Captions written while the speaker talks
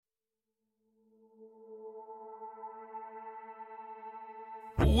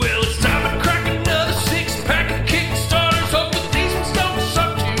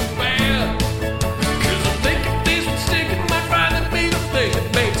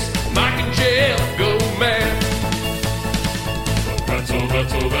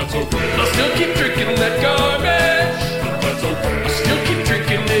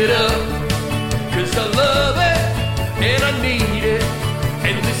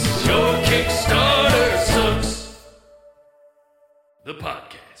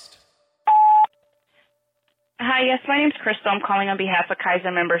name's Crystal. I'm calling on behalf of Kaiser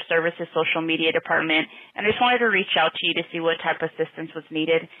Member Services Social Media Department, and I just wanted to reach out to you to see what type of assistance was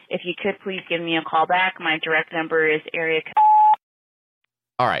needed. If you could, please give me a call back. My direct number is area.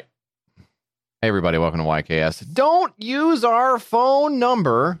 All right. Hey, everybody. Welcome to YKS. Don't use our phone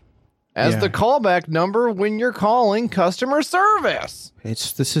number as the callback number when you're calling customer service.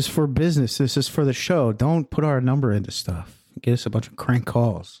 This is for business. This is for the show. Don't put our number into stuff. Get us a bunch of crank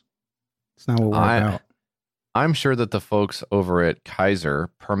calls. It's not what we're about. I'm sure that the folks over at Kaiser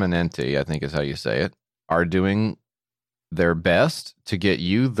Permanente, I think is how you say it, are doing their best to get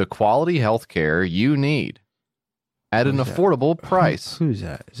you the quality health care you need at an affordable price. Who's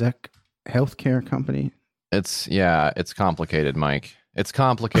that? Is that healthcare company? It's complicated, Mike. It's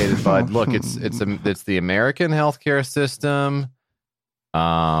complicated, bud. Look, it's the American healthcare system.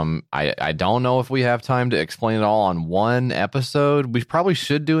 I don't know if we have time to explain it all on one episode. We probably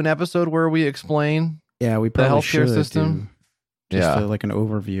should do an episode where we explain we probably the healthcare should system. Like an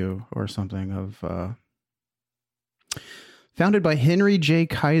overview or something of founded by Henry J.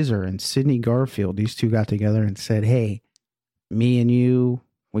 Kaiser and Sidney Garfield. These two got together and said, hey, me and you,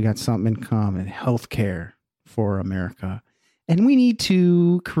 we got something in common, healthcare for America. And we need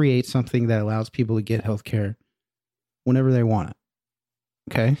to create something that allows people to get healthcare whenever they want it.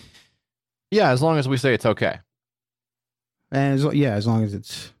 Okay? Yeah, as long as we say it's okay. And as long as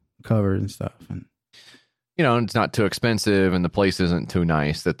it's covered and stuff. And it's not too expensive and the place isn't too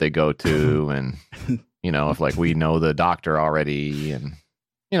nice that they go to. And, if like we know the doctor already and,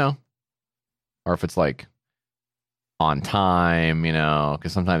 or if it's like on time,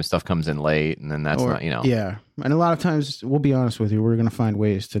 because sometimes stuff comes in late and then that's not. Yeah. And a lot of times, we'll be honest with you, we're going to find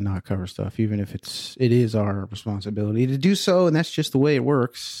ways to not cover stuff, even if it is our responsibility to do so. And that's just the way it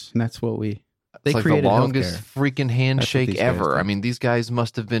works. And that's what they like created the longest healthcare. Freaking handshake ever. I mean, these guys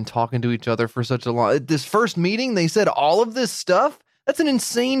must have been talking to each other for such a long. This first meeting, they said all of this stuff. That's an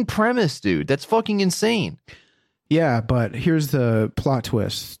insane premise, dude. That's fucking insane. Yeah, but here's the plot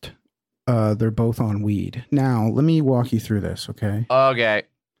twist. They're both on weed. Now, let me walk you through this, okay? Okay.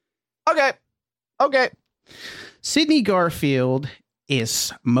 Sidney Garfield is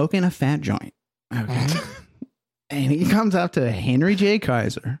smoking a fat joint, okay? And he comes up to Henry J.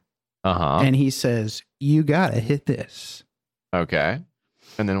 Kaiser. And he says, you gotta hit this. Okay.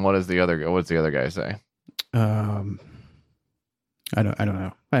 And then what's the other guy say? I don't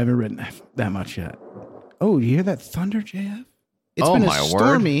know. I haven't written that much yet. Oh, you hear that thunder, JF? It's been a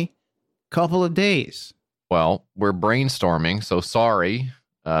stormy couple of days. Well, we're brainstorming, so sorry,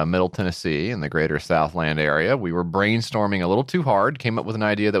 Middle Tennessee and the greater Southland area. We were brainstorming a little too hard, came up with an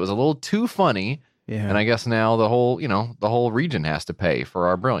idea that was a little too funny. Yeah. And I guess now the whole region has to pay for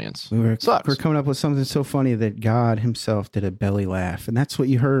our brilliance. We're coming up with something so funny that God himself did a belly laugh. And that's what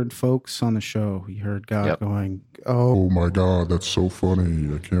you heard, folks, on the show. You heard God going, oh my God, that's so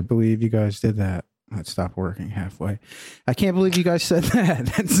funny. I can't believe you guys did that. It stopped working halfway. I can't believe you guys said that.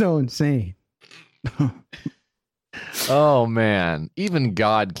 That's so insane. Oh, man. Even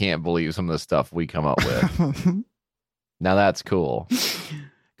God can't believe some of the stuff we come up with. Now that's cool.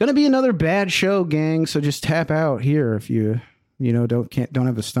 Gonna be another bad show, gang. So just tap out here if you don't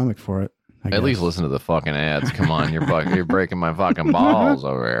have the stomach for it. At least listen to the fucking ads. Come on, you're breaking my fucking balls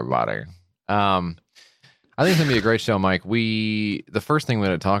over here, buddy. I think it's gonna be a great show, Mike. The first thing we're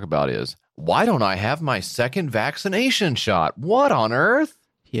gonna talk about is why don't I have my second vaccination shot? What on earth?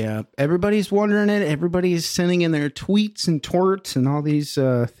 Yeah, everybody's wondering it. Everybody's sending in their tweets and twerts and all these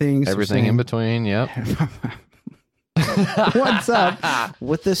things. Everything in between. Yep. What's up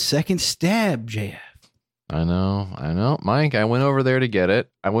with the second stab, JF? I know. Mike, I went over there to get it.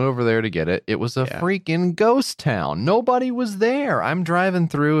 It was a freaking ghost town. Nobody was there. I'm driving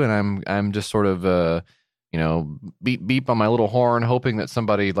through and I'm just sort of, beep, beep on my little horn, hoping that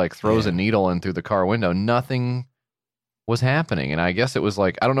somebody like throws a needle in through the car window. Nothing was happening. And I guess it was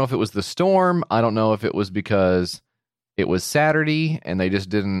like, I don't know if it was the storm. I don't know if it was because it was Saturday and they just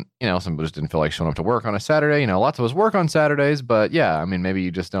didn't, some just didn't feel like showing up to work on a Saturday. Lots of us work on Saturdays, but yeah, I mean, maybe you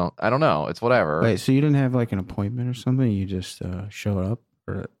just don't, I don't know. It's whatever. Wait, so you didn't have like an appointment or something? You just showed up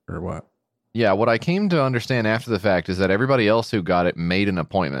or what? Yeah, what I came to understand after the fact is that everybody else who got it made an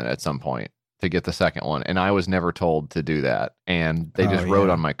appointment at some point to get the second one. And I was never told to do that. And they just wrote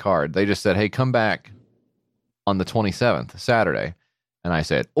on my card. They just said, hey, come back on the 27th, Saturday. And I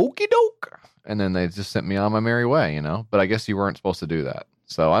said, okie doke. And then they just sent me on my merry way, But I guess you weren't supposed to do that.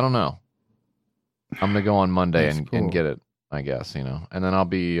 So I don't know. I'm going to go on Monday and get it, I guess, And then I'll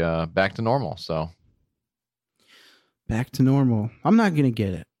be back to normal. So back to normal. I'm not going to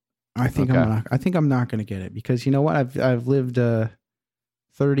get it. I think I'm not going to get it because you know what? I've lived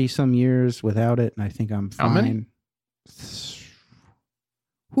 30 some years without it, and I think I'm fine. How many?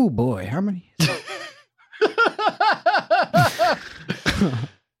 Oh boy, how many?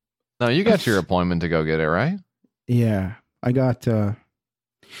 No, you got your appointment to go get it, right? Yeah, I think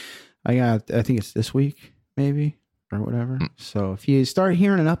it's this week, maybe, or whatever. So if you start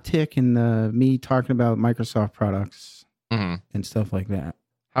hearing an uptick in me talking about Microsoft products and stuff like that,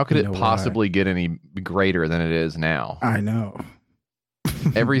 how could it possibly get any greater than it is now? I know.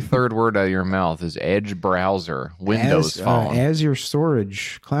 Every third word out of your mouth is Edge browser, Windows Phone. Azure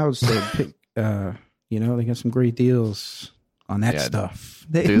storage, cloud storage. They got some great deals on that stuff.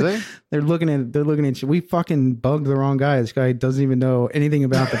 Do they? They're looking at you. We fucking bugged the wrong guy. This guy doesn't even know anything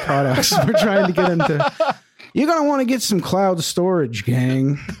about the products. We're trying to get him to. You're gonna want to get some cloud storage,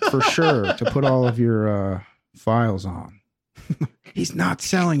 gang, for sure, to put all of your files on. He's not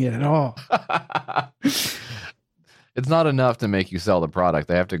selling it at all. It's not enough to make you sell the product.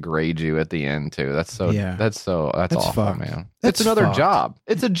 They have to grade you at the end too. That's awful, fucked. man. It's another job.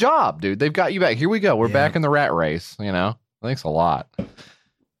 It's a job, dude. They've got you back. Here we go. We're back in the rat race. Thanks a lot.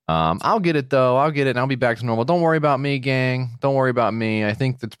 I'll get it though. I'll get it and I'll be back to normal. Don't worry about me, gang. Don't worry about me. I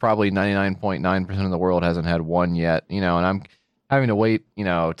think that's probably 99.9% of the world hasn't had one yet, and I'm having to wait,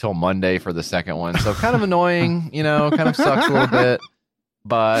 till Monday for the second one. So kind of annoying, kind of sucks a little bit.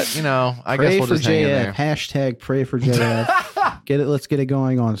 But, I guess we'll just hang in there. Hashtag pray for JF. Let's get it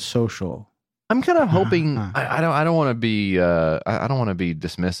going on social. I'm kind of hoping I don't want to be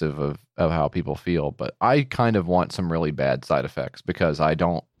dismissive of how people feel, but I kind of want some really bad side effects because I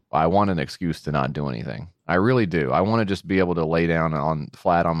want an excuse to not do anything. I really do. I want to just be able to lay down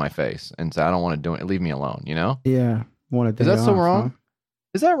flat on my face and say I don't want to do it. Leave me alone, Yeah. Is that so wrong? Huh?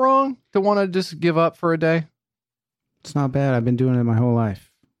 Is that wrong to want to just give up for a day? It's not bad. I've been doing it my whole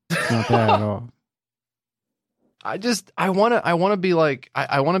life. It's not bad at all. I want to be like,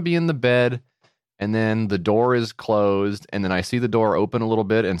 I want to be in the bed and then the door is closed and then I see the door open a little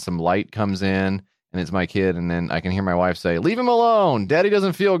bit and some light comes in and it's my kid. And then I can hear my wife say, leave him alone. Daddy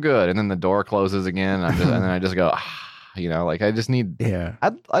doesn't feel good. And then the door closes again. And then I just go, I just need,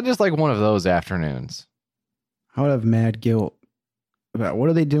 I just like one of those afternoons. I would have mad guilt about what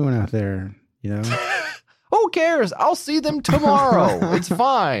are they doing out there, Who cares? I'll see them tomorrow. It's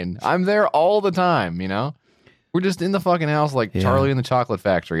fine. I'm there all the time, We're just in the fucking house like Charlie in the Chocolate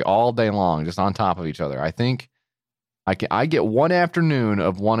Factory all day long, just on top of each other. I think I get one afternoon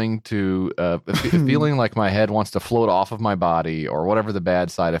of wanting to, feeling like my head wants to float off of my body or whatever the bad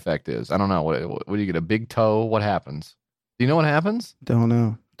side effect is. I don't know. What do you get, a big toe? What happens? Do you know what happens? Don't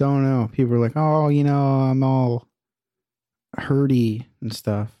know. People are like, oh, I'm all hurty and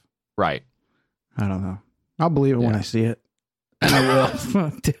stuff. Right. I don't know. I'll believe it when I see it. And I will.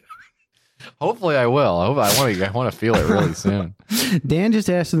 Hopefully I will. I want to feel it really soon. Dan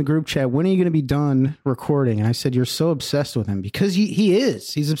just asked in the group chat, when are you going to be done recording? And I said, you're so obsessed with him because he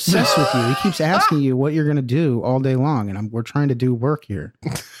is. He's obsessed with you. He keeps asking you what you're going to do all day long. And we're trying to do work here.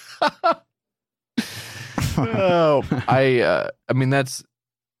 I mean, that's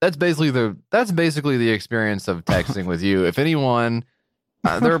basically the experience of texting with you. If anyone,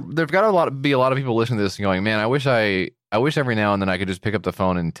 there've got to be a lot of people listening to this and going, man, I wish every now and then I could just pick up the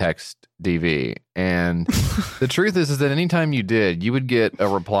phone and text DV. And the truth is that anytime you did, you would get a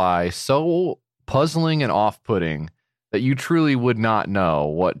reply so puzzling and off-putting that you truly would not know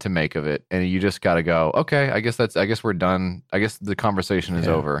what to make of it. And you just got to go, okay, I guess we're done. I guess the conversation is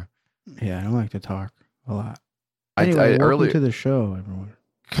over. Yeah, I don't like to talk a lot. Anyway, welcome to the show, everyone.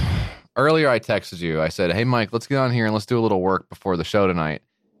 Earlier, I texted you. I said, hey, Mike, let's get on here and let's do a little work before the show tonight.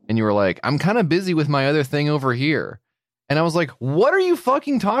 And you were like, I'm kind of busy with my other thing over here. And I was like, what are you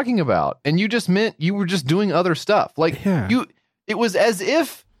fucking talking about? And you just meant you were just doing other stuff. Like, it was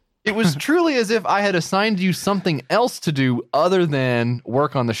truly as if I had assigned you something else to do other than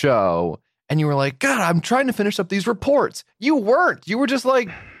work on the show. And you were like, God, I'm trying to finish up these reports. You weren't. You were just like,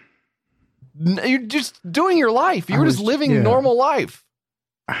 you're just doing your life. You were just living normal life.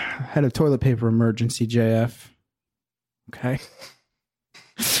 I had a toilet paper emergency, JF. Okay.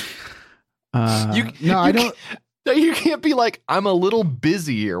 I don't. You can't be like, I'm a little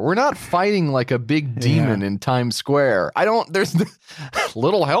busy here. We're not fighting like a big demon in Times Square. There's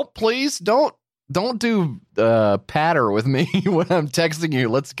little help, please. Don't do patter with me when I'm texting you.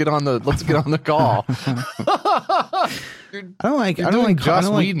 Let's get on the call. I don't like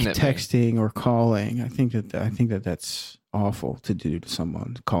texting or calling. I think that that's awful to do to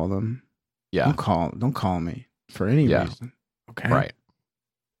someone. To call them. Yeah. Don't call me for any reason. Okay. Right.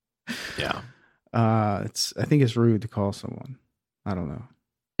 Yeah. I think it's rude to call someone. I don't know.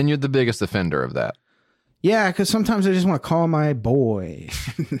 And you're the biggest offender of that. Yeah, because sometimes I just want to call my boy.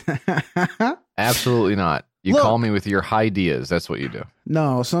 Absolutely not. You call me with your ideas. That's what you do.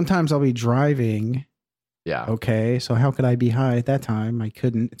 No, sometimes I'll be driving. Yeah. Okay, so how could I be high at that time? I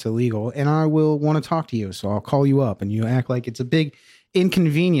couldn't. It's illegal. And I will want to talk to you, so I'll call you up, and you act like it's a big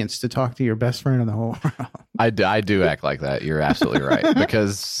inconvenience to talk to your best friend in the whole world. I do act like that. You're absolutely right.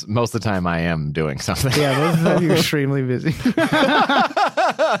 Because most of the time I am doing something. Yeah, most of the time you're extremely busy.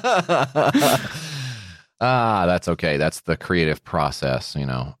 That's okay. That's the creative process, you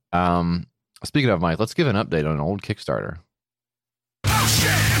know. Speaking of, Mike, let's give an update on an old Kickstarter. Oh shit,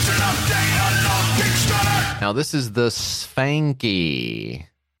 it's an update on an old Kickstarter! Now, this is the Spanky.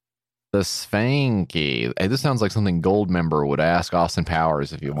 The Spanky. Hey, this sounds like something Gold member would ask Austin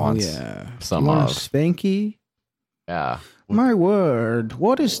Powers if he wants some you want of. Spanky? Yeah. My word.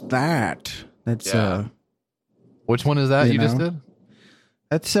 What is that? That's Which one is that you just did?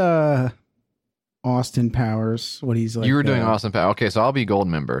 That's Austin Powers. What he's like. You were doing Austin Powers. Okay, so I'll be Gold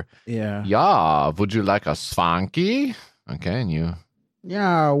member. Yeah. Yeah. Would you like a Spanky? Okay, and you.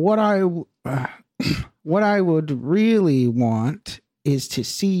 Yeah. What I would really want is to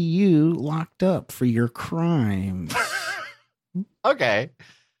see you locked up for your crimes. Okay.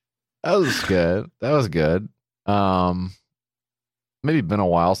 That was good. That was good. Maybe been a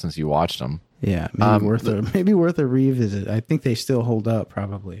while since you watched them. Yeah, maybe worth a revisit. I think they still hold up,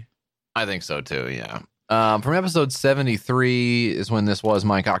 probably. I think so too, yeah. From episode 73 is when this was,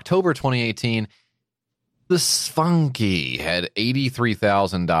 Mike. October 2018. The Spanky had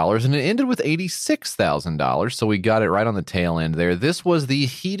 $83,000 and it ended with $86,000. So we got it right on the tail end there. This was the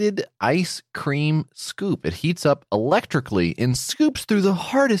heated ice cream scoop. It heats up electrically and scoops through the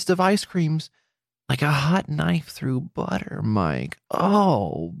hardest of ice creams like a hot knife through butter, Mike.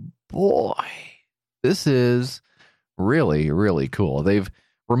 Oh boy. This is really, really cool. They've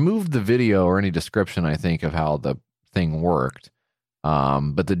removed the video or any description, I think, of how the thing worked.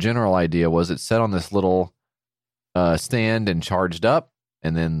 But the general idea was it set on this little stand and charged up,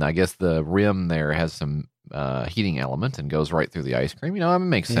 and then I guess the rim there has some heating element and goes right through the ice cream. You know, it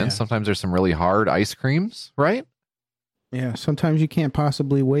makes sense. Sometimes there's some really hard ice creams, right? Yeah, sometimes you can't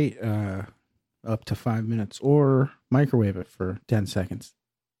possibly wait up to 5 minutes or microwave it for 10 seconds.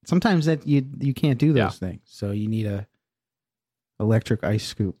 Sometimes that you can't do those things, so you need a electric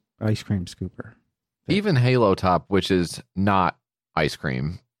ice cream scooper. Even Halo Top, which is not ice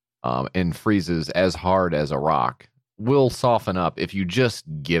cream, and freezes as hard as a rock, will soften up if you just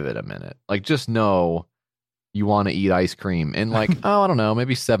give it a minute. Like, just know you want to eat ice cream, and like, I don't know,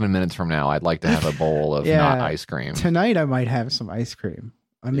 maybe 7 minutes from now, I'd like to have a bowl of not ice cream. Tonight, I might have some ice cream.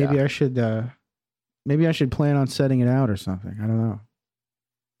 Maybe I should plan on setting it out or something. I don't know.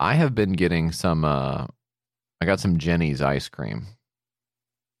 I have been getting some. I got some Jenny's ice cream.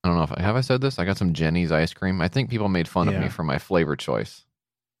 I don't know if have I said this. I got some Jenny's ice cream. I think people made fun of me for my flavor choice.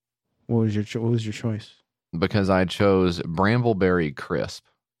 What was your choice? Because I chose Brambleberry Crisp.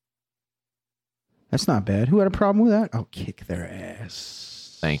 That's not bad. Who had a problem with that? I'll kick their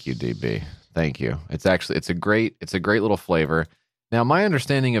ass. Thank you, DB. Thank you. It's a great little flavor. Now, my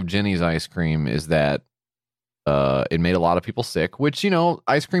understanding of Jenny's ice cream is that it made a lot of people sick, which, you know,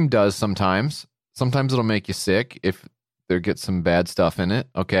 ice cream does sometimes. Sometimes it'll make you sick if there gets some bad stuff in it,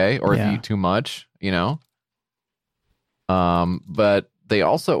 okay? Or if you eat too much, you know? But they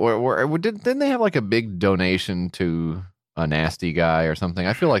also, didn't they have like a big donation to a nasty guy or something?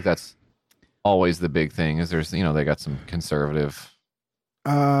 I feel like that's always the big thing, is there's, you know, they got some conservative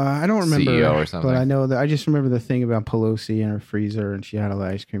I don't remember CEO or something. But I know that I just remember the thing about Pelosi and her freezer, and she had all the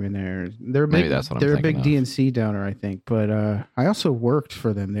ice cream in there. Maybe that's what I'm they're a thinking big of. DNC donor, I think. But I also worked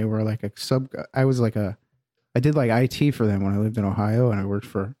for them. They were like I did like IT for them when I lived in Ohio, and I worked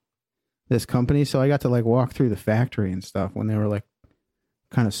for this company. So I got to like walk through the factory and stuff when they were like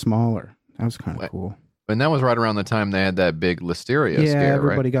kind of smaller. That was kind of cool. And that was right around the time they had that big listeria scare, right?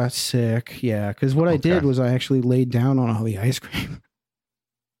 Everybody got sick. Yeah, because what I did was I actually laid down on all the ice cream.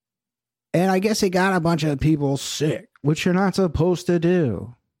 And I guess it got a bunch of people sick, which you're not supposed to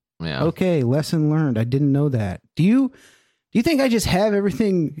do. Yeah. Okay, lesson learned. I didn't know that. Do you think I just have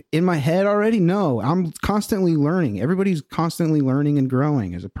everything in my head already? No, I'm constantly learning. Everybody's constantly learning and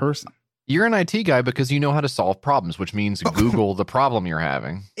growing as a person. You're an IT guy because you know how to solve problems, which means Google the problem you're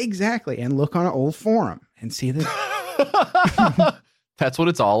having. Exactly. And look on an old forum and see that. That's what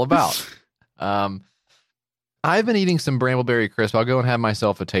it's all about. I've been eating some Brambleberry Crisp. I'll go and have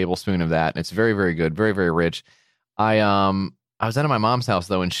myself a tablespoon of that. And it's very, very good. Very, very rich. I was out of my mom's house,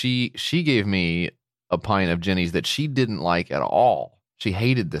 though, and she gave me a pint of Jenny's that she didn't like at all. She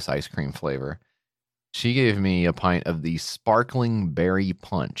hated this ice cream flavor. She gave me a pint of the Sparkling Berry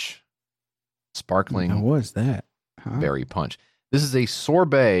Punch. What was that? Berry Punch. This is a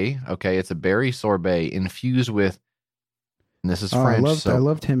sorbet. Okay, it's a berry sorbet infused with. And this is French. I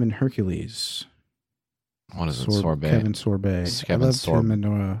loved him in Hercules. What is it? Sorbet. Kevin Sorbet. Kevin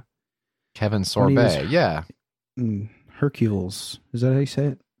Sorbet. Kevin Sorbet. Yeah. Hercules. Is that how you say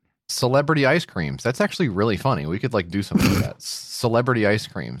it? Celebrity ice creams. That's actually really funny. We could do something like that. Celebrity ice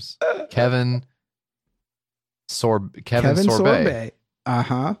creams. Kevin Sorbet.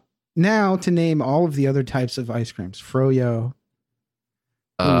 Uh-huh. Now to name all of the other types of ice creams. Froyo.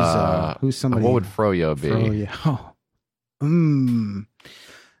 Who's somebody? What would Froyo be? Froyo.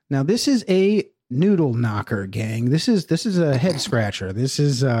 Now this is a noodle knocker, gang. This is a head scratcher. This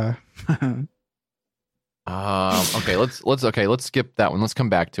is okay, let's skip that one. Let's come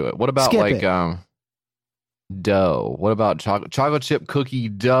back to it. What about dough? What about chocolate chip cookie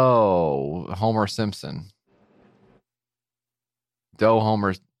dough? Homer Simpson. Dough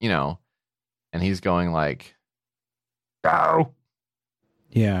Homer, and he's going like dough.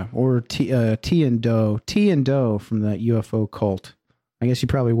 Yeah, or tea and dough from the UFO cult. I guess you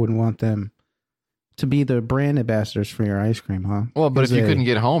probably wouldn't want them to be the brand ambassadors for your ice cream, huh? Well, but if you couldn't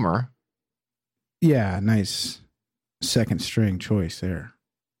get Homer. Yeah, nice second string choice there.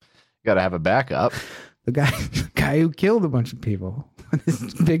 You got to have a backup. The guy who killed a bunch of people.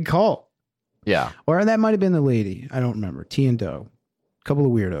 This big cult. Yeah. Or that might have been the lady. I don't remember. Tea and dough. A couple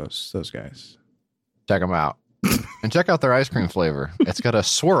of weirdos, those guys. Check them out. And check out their ice cream flavor. It's got a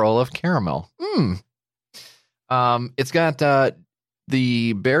swirl of caramel. It's got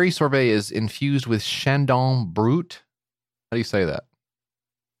the berry sorbet is infused with Chandon Brut. How do you say that?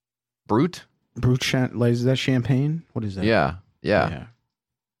 Brut? Is that champagne? What is that? Yeah.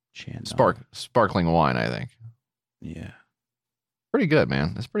 Chandon. Sparkling wine, I think. Yeah. Pretty good,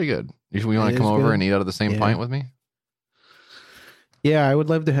 man. It's pretty good. You want to come over and eat out of the same pint with me? Yeah, I would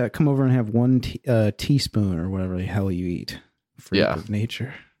love to come over and have one teaspoon or whatever the hell you eat. Freak of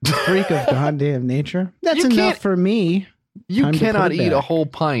nature. Freak of goddamn nature. That's enough for me. You cannot eat a whole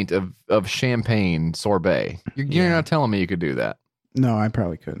pint of champagne sorbet. You're not telling me you could do that. No, I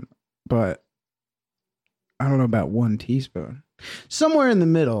probably couldn't. But I don't know about 1 teaspoon. Somewhere in the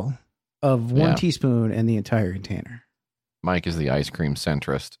middle of 1 teaspoon and the entire container. Mike is the ice cream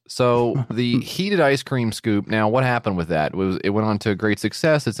centrist. So the heated ice cream scoop. Now, what happened with that? It went on to great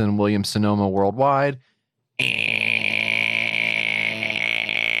success. It's in Williams-Sonoma worldwide.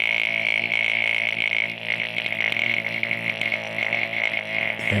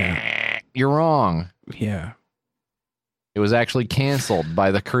 Yeah. You're wrong. Yeah. It was actually canceled by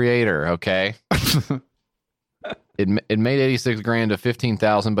the creator, okay? It made 86 grand to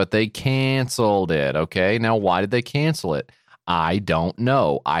 15,000, but they canceled it, okay? Now, why did they cancel it? I don't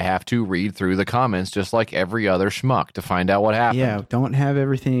know. I have to read through the comments just like every other schmuck to find out what happened. Yeah, don't have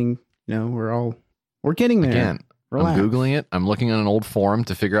everything, we're getting there. Again, relax. I'm Googling it. I'm looking on an old forum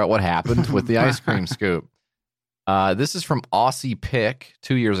to figure out what happened with the ice cream scoop. This is from Aussie Pick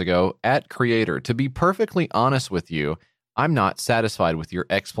 2 years ago at Creator. To be perfectly honest with you, I'm not satisfied with your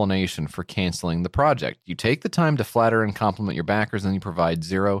explanation for canceling the project. You take the time to flatter and compliment your backers, and you provide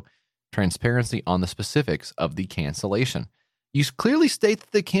zero transparency on the specifics of the cancellation. You clearly state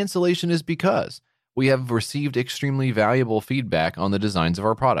that the cancellation is because we have received extremely valuable feedback on the designs of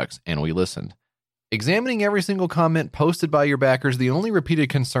our products, and we listened. Examining every single comment posted by your backers, the only repeated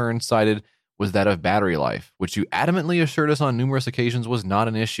concern cited was that of battery life, which you adamantly assured us on numerous occasions was not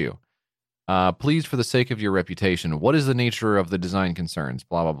an issue. Please, for the sake of your reputation, what is the nature of the design concerns?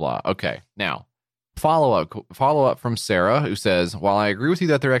 Blah, blah, blah. Okay, now, follow up from Sarah, who says, while I agree with you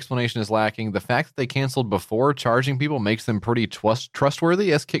that their explanation is lacking, the fact that they canceled before charging people makes them pretty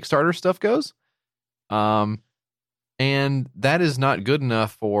trustworthy as Kickstarter stuff goes. And that is not good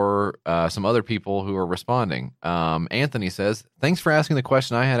enough for some other people who are responding. Anthony says, thanks for asking the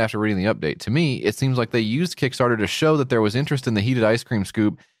question I had after reading the update. To me, it seems like they used Kickstarter to show that there was interest in the heated ice cream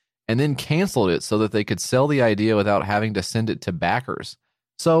scoop and then canceled it so that they could sell the idea without having to send it to backers.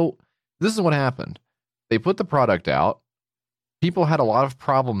 So this is what happened. They put the product out. People had a lot of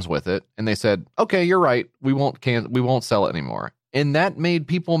problems with it, and they said, okay, you're right. We won't sell it anymore. And that made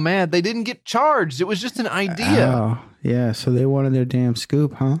people mad. They didn't get charged. It was just an idea. Oh, yeah. So they wanted their damn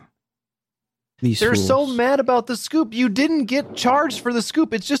scoop, huh? They're so mad about the scoop. You didn't get charged for the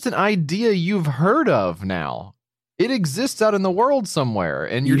scoop. It's just an idea you've heard of now. It exists out in the world somewhere,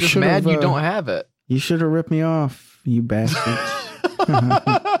 and you're just mad you don't have it. You should have ripped me off, you bastards.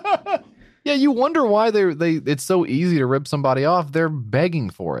 Yeah, you wonder why it's so easy to rip somebody off. They're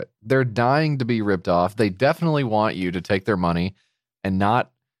begging for it. They're dying to be ripped off. They definitely want you to take their money and not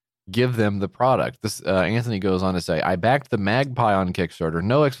give them the product. This Anthony goes on to say, I backed the Magpie on Kickstarter.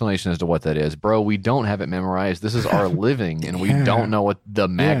 No explanation as to what that is. Bro, we don't have it memorized. This is our living, and we don't know what the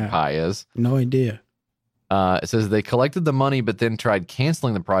Magpie is. No idea. It says they collected the money, but then tried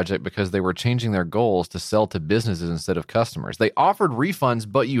canceling the project because they were changing their goals to sell to businesses instead of customers. They offered refunds,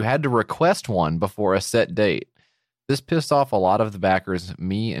 but you had to request one before a set date. This pissed off a lot of the backers,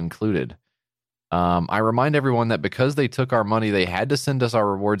 me included. I remind everyone that because they took our money, they had to send us our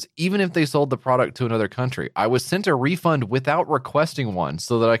rewards, even if they sold the product to another country. I was sent a refund without requesting one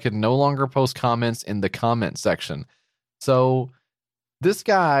so that I could no longer post comments in the comment section. So this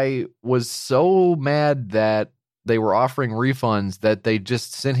guy was so mad that they were offering refunds that they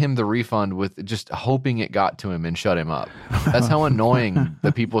just sent him the refund with just hoping it got to him and shut him up. That's how annoying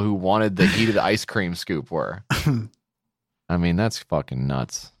the people who wanted the heated ice cream scoop were. I mean, that's fucking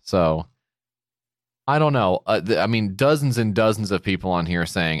nuts. So I don't know. I mean, dozens and dozens of people on here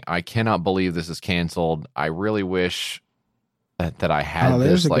saying, I cannot believe this is canceled. I really wish that I had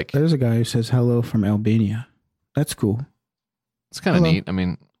this. There's a guy who says hello from Albania. That's cool. It's kind of neat. I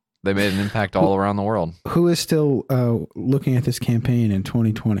mean, they made an impact all around the world. Who is still looking at this campaign in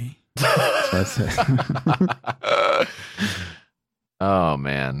 2020? That's it. Oh,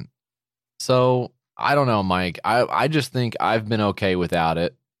 man. So, I don't know, Mike. I just think I've been okay without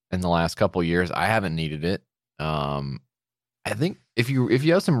it in the last couple of years. I haven't needed it. I think if you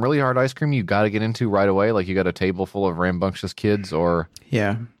have some really hard ice cream you got to get into right away, like you got a table full of rambunctious kids or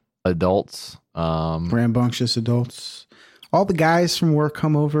adults. Rambunctious adults. All the guys from work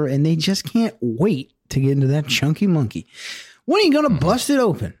come over and they just can't wait to get into that chunky monkey. When are you going to bust it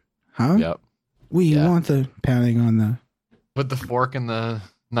open? Huh? Yep. We want the pounding on the... With the fork and the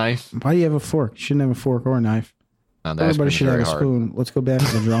knife. Why do you have a fork? You shouldn't have a fork or a knife. No, everybody should have a spoon. Let's go back to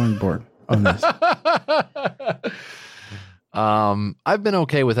the drawing board on this. I've been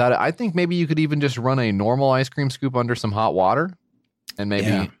okay without it. I think maybe you could even just run a normal ice cream scoop under some hot water and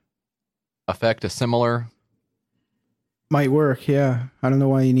maybe affect a similar... Might work, yeah. I don't know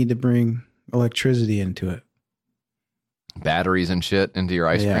why you need to bring electricity into it. Batteries and shit into your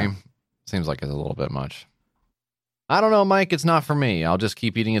ice cream. Seems like it's a little bit much. I don't know, Mike. It's not for me. I'll just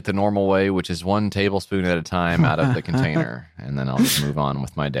keep eating it the normal way, which is 1 tablespoon at a time out of the container, and then I'll just move on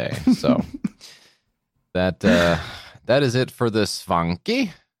with my day. So that is it for this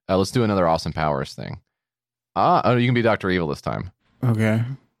funky. Let's do another Austin Powers thing. You can be Dr. Evil this time. Okay.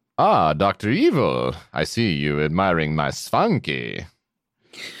 Dr. Evil. I see you admiring my spunky.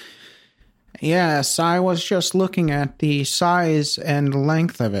 Yes, I was just looking at the size and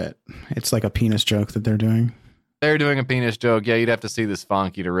length of it. It's like a penis joke that they're doing. They're doing a penis joke. Yeah, you'd have to see this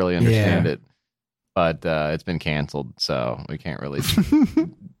funky to really understand it. But it's been canceled, so we can't really...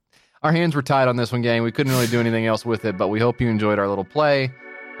 Our hands were tied on this one, gang. We couldn't really do anything else with it, but we hope you enjoyed our little play.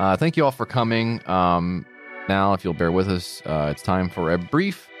 Thank you all for coming. Now, if you'll bear with us, it's time for a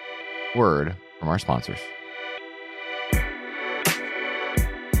brief word from our sponsors.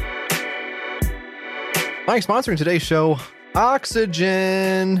 Mike, sponsoring today's show,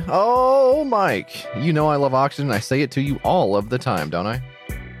 Oxygen. Oh, Mike, you know I love oxygen. I say it to you all of the time, don't I?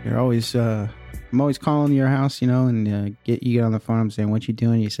 You're always, I'm always calling your house, and you get on the phone. I'm saying, "What you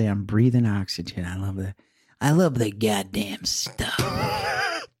doing?" You say, "I'm breathing oxygen." I love the goddamn stuff.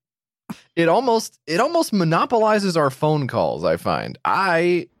 It almost monopolizes our phone calls. I find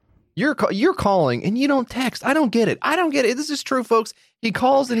you're calling and you don't text. I don't get it. This is true, folks. He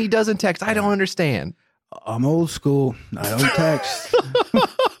calls and he doesn't text. I don't understand. I'm old school. I don't text.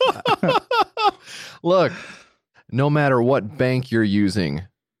 Look, no matter what bank you're using,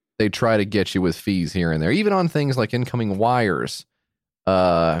 they try to get you with fees here and there, even on things like incoming wires.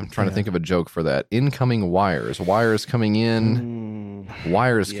 I'm trying to think of a joke for that. Incoming wires coming in,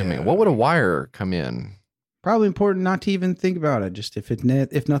 wires come in. What would a wire come in? Probably important not to even think about it. Just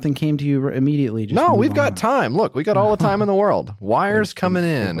if nothing came to you immediately. Just no, we've got time. Look, we got all the time in the world. Wires coming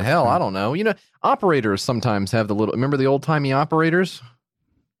in. Hell, I don't know. Operators sometimes have remember the old timey operators?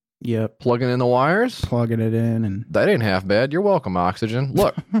 Yep. Plugging in the wires. Plugging it in. And that ain't half bad. You're welcome, Oxygen.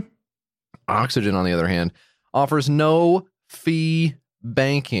 Look, Oxygen, on the other hand, offers no fee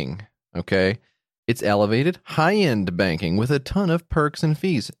banking. Okay. It's elevated, high-end banking with a ton of perks and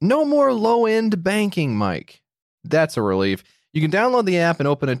fees. No more low-end banking, Mike. That's a relief. You can download the app and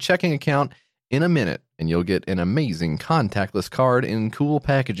open a checking account in a minute, and you'll get an amazing contactless card in cool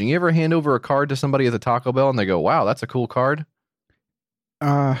packaging. You ever hand over a card to somebody at the Taco Bell and they go, "Wow, that's a cool card"?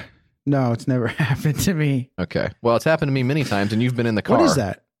 No, it's never happened to me. Okay. Well, it's happened to me many times, and you've been in the car. What is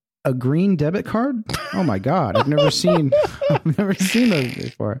that? A green debit card? Oh my God. I've never seen those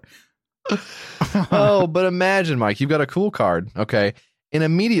before. Oh, but imagine, Mike, you've got a cool card, okay, And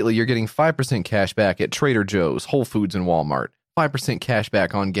immediately you're getting 5% cash back at Trader Joe's, Whole Foods, and Walmart. 5% cash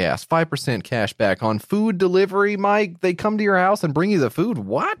back on gas. 5% cash back on food delivery, Mike. They come to your house and bring you the food.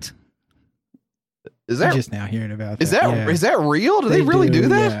 What? Is that I'm just now hearing about that? Is that real? Do they really do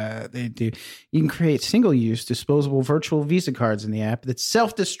that? Yeah, they do. You can create single-use disposable virtual Visa cards in the app that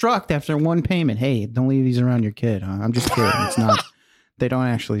self-destruct after one payment. Hey, don't leave these around your kid. Huh? I'm just kidding. It's not. They don't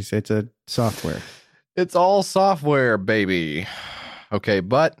actually. It's a software. It's all software, baby. Okay,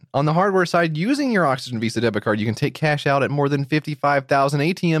 but on the hardware side, using your Oxygen Visa debit card, you can take cash out at more than 55,000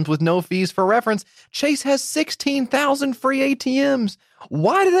 ATMs with no fees. For reference, Chase has 16,000 free ATMs.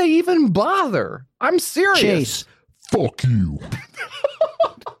 Why do they even bother? I'm serious. Chase, fuck you.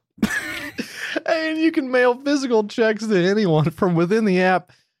 And you can mail physical checks to anyone from within the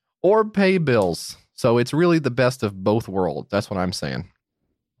app or pay bills. So it's really the best of both worlds. That's what I'm saying.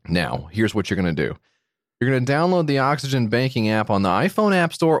 Now, here's what you're going to do. You're going to download the Oxygen banking app on the iPhone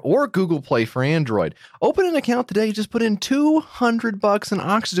App Store or Google Play for Android. Open an account today. Just put in $200 and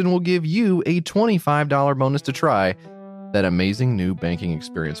Oxygen will give you a $25 bonus to try that amazing new banking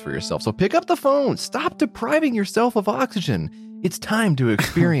experience for yourself. So pick up the phone. Stop depriving yourself of Oxygen. It's time to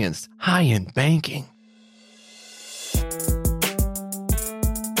experience high-end banking.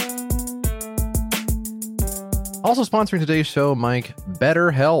 Also sponsoring today's show, Mike,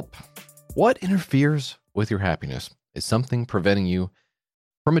 BetterHelp. What interferes with your happiness? Is something preventing you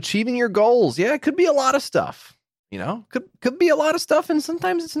from achieving your goals? Yeah, it could be a lot of stuff. You know, could be a lot of stuff, and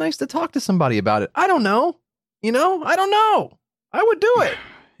sometimes it's nice to talk to somebody about it. I don't know. You know, I don't know. I would do it.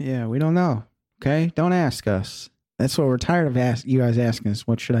 Yeah, we don't know. Okay, don't ask us. That's what we're tired of you guys asking us.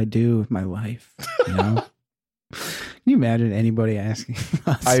 What should I do with my life? You know, can you imagine anybody asking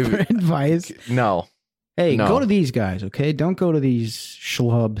us for advice? No. Hey, go to these guys, okay? Don't go to these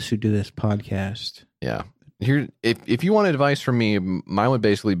schlubs who do this podcast. Yeah. Here, if you want advice from me, mine would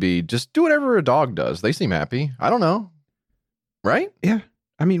basically be just do whatever a dog does. They seem happy. I don't know. Right? Yeah.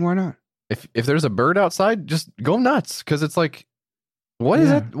 I mean, why not? If there's a bird outside, just go nuts. Because it's like, what is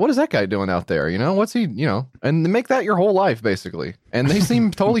that guy doing out there? You know, what's he, you know, and make that your whole life, basically. And they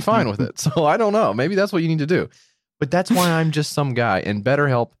seem totally fine with it. So I don't know. Maybe that's what you need to do. But that's why I'm just some guy. And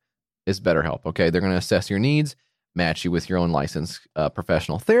BetterHelp is BetterHelp. Okay. They're going to assess your needs, match you with your own licensed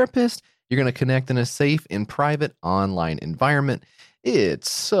professional therapist. You're going to connect in a safe and private online environment.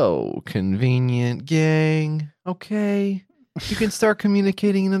 It's so convenient, gang. Okay. You can start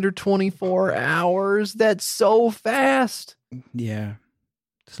communicating in under 24 hours. That's so fast. Yeah.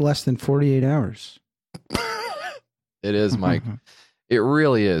 It's less than 48 hours. It is, Mike. It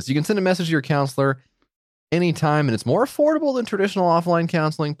really is. You can send a message to your counselor anytime, and it's more affordable than traditional offline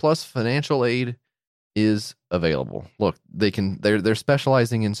counseling, plus financial aid is available. Look, they're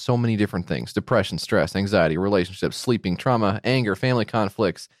specializing in so many different things: depression, stress, anxiety, relationships, sleeping, trauma, anger, family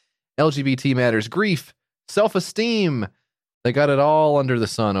conflicts, LGBT matters, grief, self-esteem. They got it all under the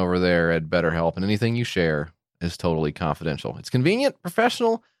sun over there at BetterHelp, and anything you share is totally confidential. It's convenient,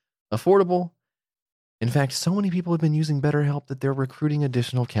 professional, affordable. In fact, so many people have been using BetterHelp that they're recruiting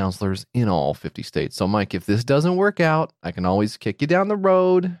additional counselors in all 50 states. So, Mike, if this doesn't work out, I can always kick you down the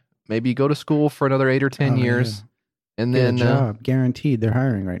road. Maybe go to school for another 8 or 10 years. Yeah. And then get a job. Guaranteed. They're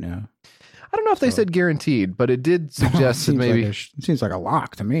hiring right now. I don't know if they said guaranteed, but it did suggest that maybe it seems like a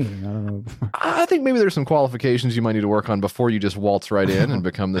lock to me. I don't know. I think maybe there's some qualifications you might need to work on before you just waltz right in and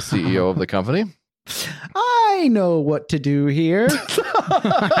become the CEO of the company. I know what to do here.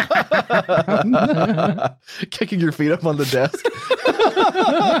 Kicking your feet up on the desk.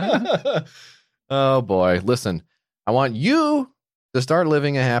 Oh boy. Listen, I want you to start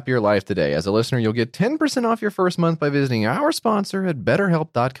living a happier life today. As a listener, you'll get 10% off your first month by visiting our sponsor at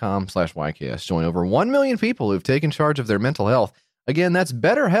betterhelp.com /YKS. Join over 1 million people who've taken charge of their mental health. Again, that's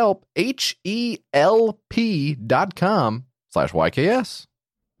BetterHelp, HELP.com /YKS.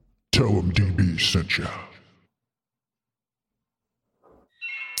 Tell them DB sent you.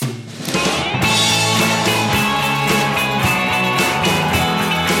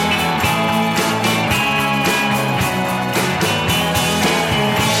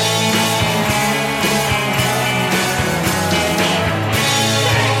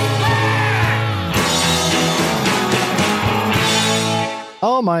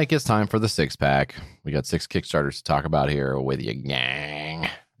 Oh, Mike, it's time for the 6-pack. We got 6 Kickstarters to talk about here with you, gang.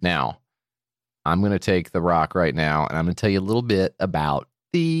 Now, I'm going to take the rock right now, and I'm going to tell you a little bit about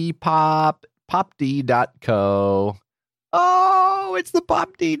the popd.co. Oh, it's the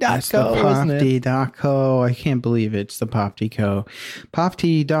popd.co, isn't it? Popd.co. I can't believe it's the popd.co.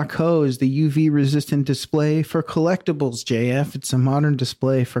 Popd.co is the UV-resistant display for collectibles, JF. It's a modern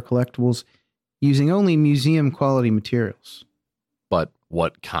display for collectibles using only museum-quality materials. But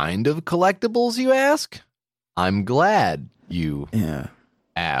What kind of collectibles, you ask? I'm glad you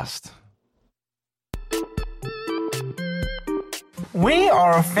asked. We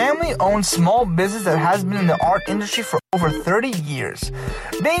are a family-owned small business that has been in the art industry for over 30 years.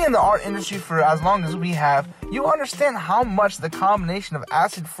 Being in the art industry for as long as we have, you understand how much the combination of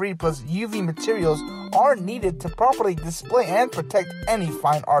acid-free plus UV materials are needed to properly display and protect any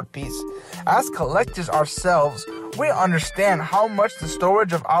fine art piece. As collectors ourselves, we understand how much the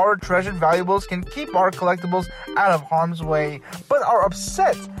storage of our treasured valuables can keep our collectibles out of harm's way, but are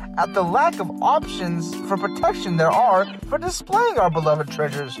upset at the lack of options for protection there are for displaying our beloved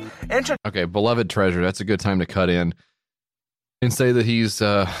treasures. Okay, beloved treasure. That's a good time to cut in and say that he's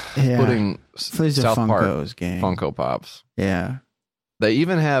putting South Park Funko Pops. Yeah. They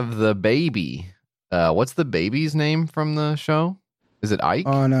even have the baby. What's the baby's name from the show? Is it Ike?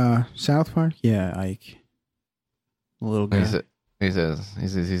 On South Park? Yeah, Ike. A little guy. He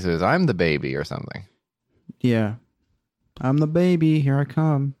says, I'm the baby or something. Yeah. I'm the baby. Here I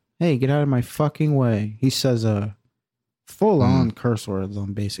come. Hey, get out of my fucking way. He says full-on curse words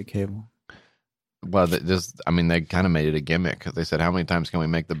on Basic Cable. Well, they kind of made it a gimmick. They said, how many times can we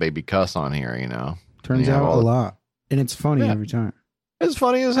make the baby cuss on here, you know? Turns out a lot. And it's funny every time. It's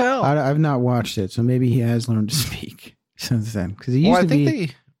funny as hell. I've not watched it, so maybe he has learned to speak since then. Because he used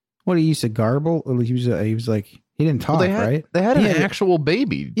he used to garble? He was like, he didn't talk, right? They had an actual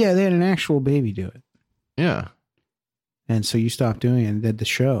baby. Yeah, they had an actual baby do it. Yeah. And so you stopped doing it and did the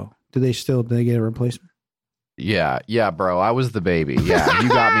show. Did they get a replacement? Yeah, bro. I was the baby. Yeah, you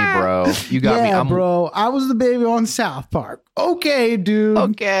got me, bro. You got me. Yeah, bro. I was the baby on South Park. Okay, dude.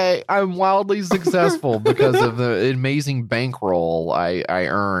 Okay, I'm wildly successful because of the amazing bankroll I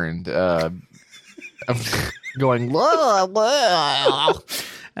earned. I'm going, and I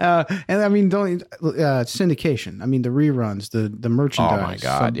mean, syndication. I mean, the reruns, the merchandise. Oh my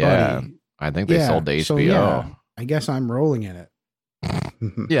god, yeah. I think they sold to HBO. So, yeah, I guess I'm rolling in it.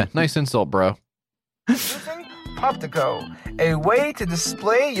 Yeah, nice insult, bro. Using Poptico, a way to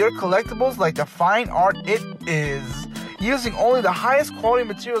display your collectibles like the fine art it is. Using only the highest quality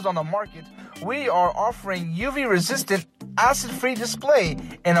materials on the market, we are offering UV-resistant, acid-free display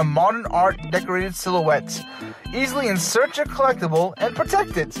in a modern art decorated silhouette. Easily insert your collectible and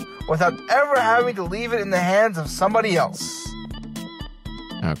protect it without ever having to leave it in the hands of somebody else.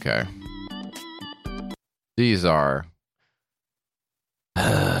 Okay. These are...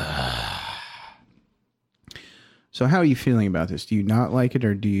 So how are you feeling about this? Do you not like it,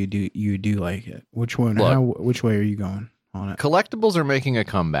 or do you like it? Which one? Which way are you going on it? Collectibles are making a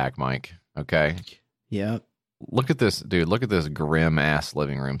comeback, Mike. Okay. Yeah. Look at this, dude. Look at this grim ass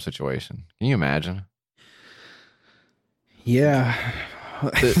living room situation. Can you imagine? Yeah.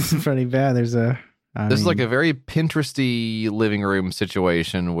 It's pretty bad. This is like a very Pinteresty living room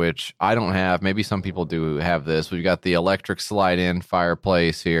situation, which I don't have. Maybe some people do have this. We've got the electric slide-in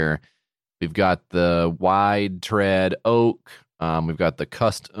fireplace here. We've got the wide tread oak. We've got the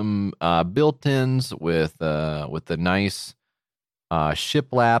custom built-ins with the nice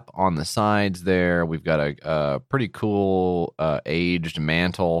shiplap on the sides there. We've got a pretty cool aged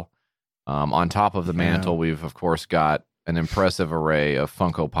mantle. On top of the mantle, we've, of course, got an impressive array of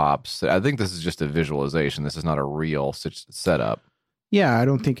Funko Pops. I think this is just a visualization. This is not a real setup. Yeah, I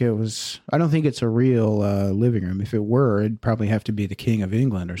don't think it's a real living room. If it were, it'd probably have to be the King of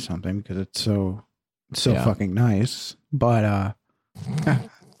England or something, because it's so fucking nice. But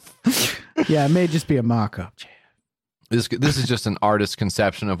yeah, it may just be a mock-up. This is just an artist's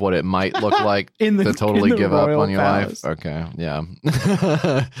conception of what it might look like to totally give up on your life. Okay, yeah.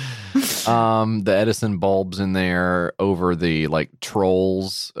 The Edison bulbs in there over the like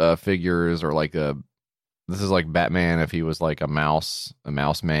trolls figures, or like this is like Batman if he was like a mouse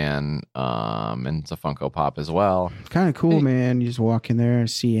man, and it's a Funko Pop as well. It's kind of cool, man. You just walk in there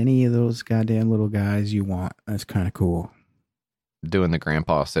and see any of those goddamn little guys you want. That's kind of cool. Doing the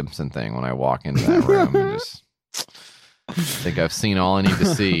Grandpa Simpson thing when I walk into that room and just think I've seen all I need to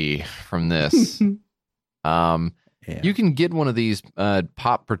see from this. You can get one of these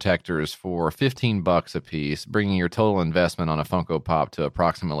pop protectors for $15 a piece, bringing your total investment on a Funko Pop to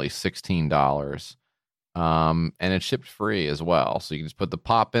approximately $16. And it's shipped free as well. So you can just put the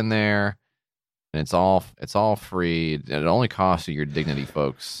pop in there, and it's all free. It only costs you your dignity,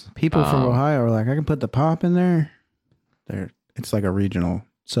 folks. People from Ohio are like, I can put the pop in there. It's like a regional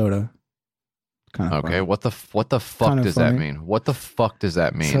soda. Kind of okay. fun. What the fuck does that mean? What the fuck does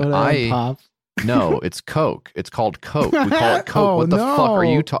that mean? Soda and pop. No, it's Coke. It's called Coke. We call it Coke. What the fuck are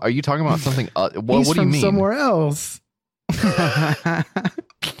you? Are you talking about something? What do you mean? Somewhere else.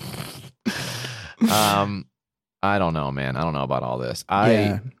 I don't know, man. I don't know about all this.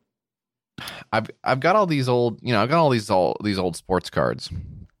 Yeah. I've got all these old, I've got all these old sports cards.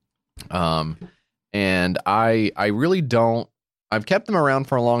 And I really don't. I've kept them around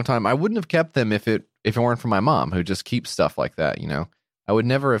for a long time. I wouldn't have kept them if it weren't for my mom, who just keeps stuff like that. I would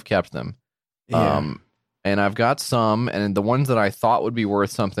never have kept them. Yeah. And I've got some, and the ones that I thought would be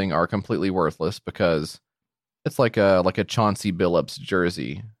worth something are completely worthless because it's like a Chauncey Billups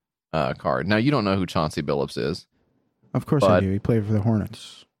jersey card. Now you don't know who Chauncey Billups is. Of course I do. He played for the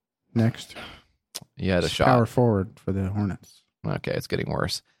Hornets. Next. He had a shot. Power forward for the Hornets. Okay, it's getting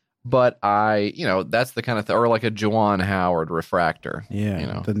worse. But that's the kind of or like a Juwan Howard refractor.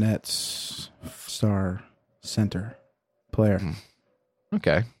 Yeah, the Nets star center player.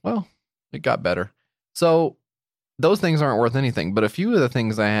 Okay, well, it got better. So those things aren't worth anything, but a few of the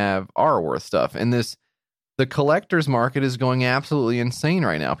things I have are worth stuff. And the collector's market is going absolutely insane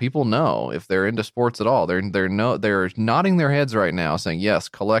right now. People know if they're into sports at all. They're nodding their heads right now, saying yes,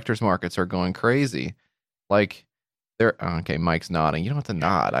 collector's markets are going crazy. Like. Okay, Mike's nodding. You don't have to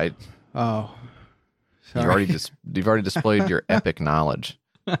nod. Sorry. You've already displayed your epic knowledge.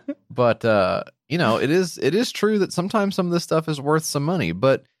 But it is true that sometimes some of this stuff is worth some money,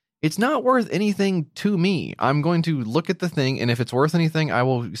 but it's not worth anything to me. I'm going to look at the thing, and if it's worth anything, I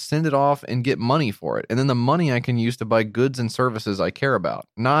will send it off and get money for it, and then the money I can use to buy goods and services I care about.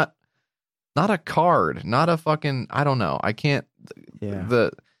 Not a card, not a fucking. I don't know. I can't.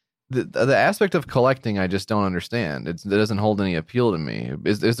 Yeah. The aspect of collecting, I just don't understand. It doesn't hold any appeal to me.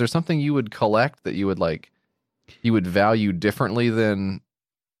 Is there something you would collect that you would value differently than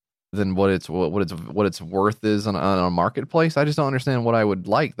what its worth is on a marketplace? I just don't understand what I would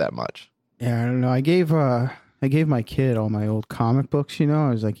like that much. Yeah, I don't know. I gave my kid all my old comic books. I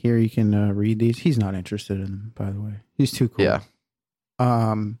was like, here, you can read these. He's not interested in them, by the way. He's too cool. Yeah.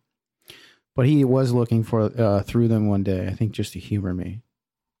 But he was looking for through them one day. I think just to humor me.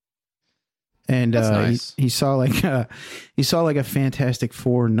 And nice. he saw like a Fantastic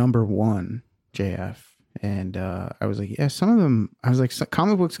Four #1 JF, and I was like, yeah, some of them. I was like,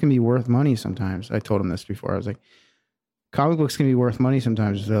 comic books can be worth money sometimes. I told him this before. I was like, comic books can be worth money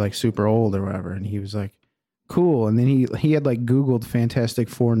sometimes if they're like super old or whatever. And he was like, cool. And then he had like Googled Fantastic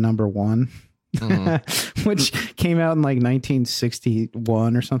Four #1. Which came out in like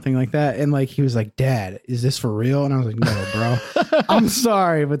 1961 or something like that, and like he was like, Dad, is this for real? And I was like, no, bro. I'm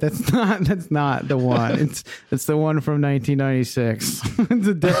sorry, but that's not the one. It's the one from 1996. It's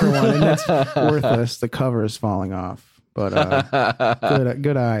a different one, and it's worthless. The cover is falling off, but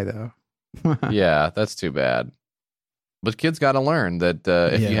good eye though. Yeah, that's too bad. But kids got to learn that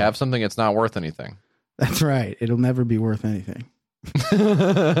if you have something, it's not worth anything. That's right. It'll never be worth anything.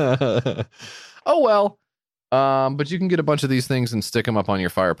 Oh well, but you can get a bunch of these things and stick them up on your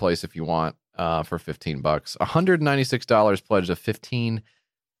fireplace if you want for $15. $196 pledged of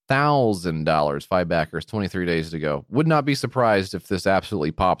 $15,000. 5 backers, 23 days to go. Would not be surprised if this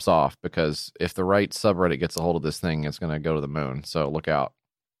absolutely pops off, because if the right subreddit gets a hold of this thing, it's going to go to the moon. So look out.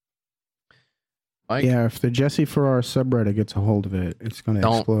 Mike? Yeah, if the Jesse Farrar subreddit gets a hold of it, it's going to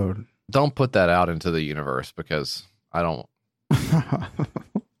explode. Don't put that out into the universe, because I don't.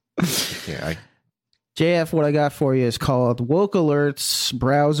 JF, what I got for you is called Woke Alerts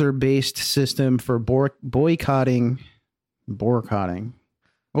browser-based system for boycotting. What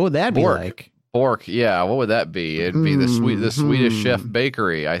would that be like? Bork, yeah. What would that be? It'd be the Swedish Chef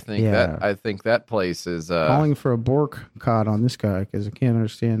Bakery. I think that place is calling for a boycott on this guy because I can't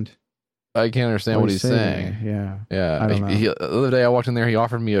understand. I can't understand what he's saying. Yeah. I don't know. The other day I walked in there, he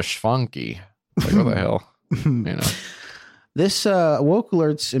offered me a schwanky. Like, what the hell? This Woke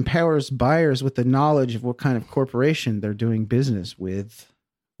Alerts empowers buyers with the knowledge of what kind of corporation they're doing business with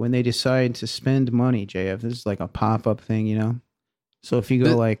when they decide to spend money, JF. This is like a pop-up thing, So if you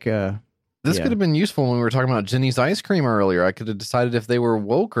go This could have been useful when we were talking about Jenny's ice cream earlier. I could have decided if they were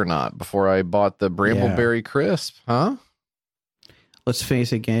woke or not before I bought the Brambleberry Crisp, huh? Let's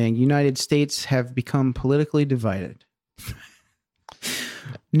face it, gang. United States have become politically divided.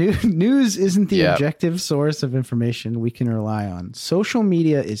 News isn't the objective source of information we can rely on. Social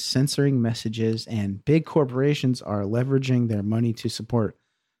media is censoring messages, and big corporations are leveraging their money to support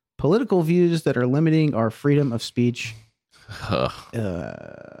political views that are limiting our freedom of speech.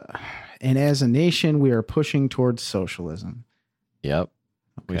 And as a nation, we are pushing towards socialism. Yep,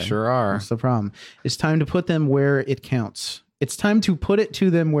 we sure are. That's the problem. It's time to put them where it counts. It's time to put it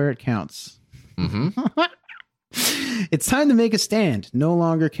to them where it counts. Mm-hmm. It's time to make a stand. No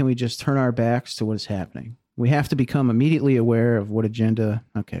longer can we just turn our backs to what is happening. We have to become immediately aware of what agenda.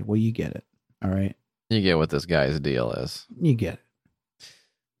 Okay, well, you get it. All right. You get what this guy's deal is. You get it.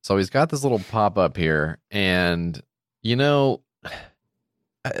 So he's got this little pop up here, and you know,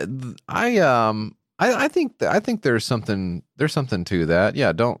 I think there's something to that.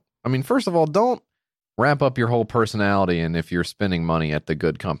 Yeah, first of all, don't wrap up your whole personality in if you're spending money at the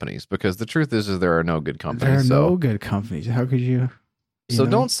good companies, because the truth is there are no good companies. There are no good companies. How could you? So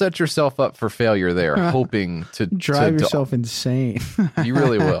don't set yourself up for failure there, hoping to drive yourself insane. You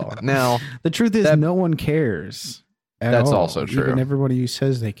really will. Now, the truth is, no one cares. That's also true. Even everybody who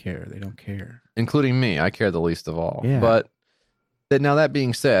says they care, they don't care. Including me. I care the least of all. Yeah. But now that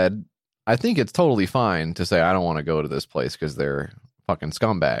being said, I think it's totally fine to say I don't want to go to this place because they're fucking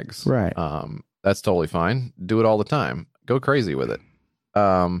scumbags. Right. That's totally fine. Do it all the time. Go crazy with it.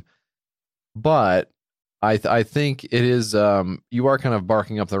 But I think it is you are kind of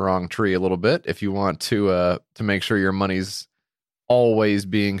barking up the wrong tree a little bit if you want to make sure your money's always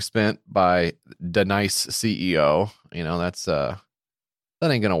being spent by the nice CEO. You know, that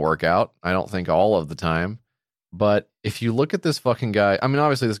ain't gonna work out. I don't think all of the time. But if you look at this fucking guy, I mean,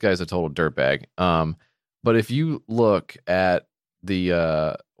 obviously this guy's a total dirtbag. But if you look at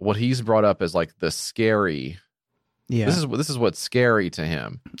the what he's brought up as like the scary, this is what's scary to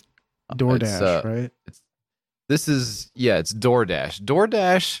him. DoorDash, right? It's DoorDash.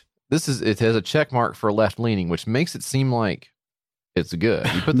 DoorDash. It has a check mark for left leaning, which makes it seem like it's good.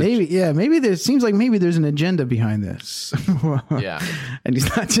 You put maybe there's an agenda behind this. Yeah, and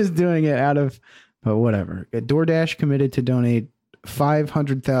he's not just doing it out of, but whatever. DoorDash committed to donate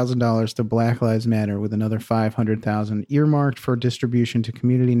 $500,000 to Black Lives Matter, with another $500,000 earmarked for distribution to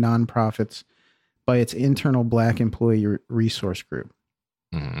community nonprofits by its internal Black employee resource group.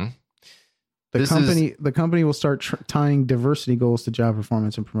 Mm-hmm. The company will start tying diversity goals to job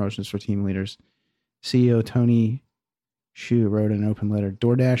performance and promotions for team leaders. CEO Tony Xu wrote in an open letter.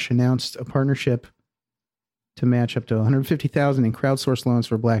 DoorDash announced a partnership to match up to $150,000 in crowdsourced loans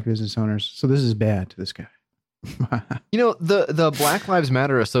for Black business owners. So this is bad to this guy. You know, the Black Lives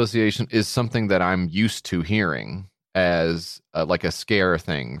Matter Association is something that I'm used to hearing as like a scare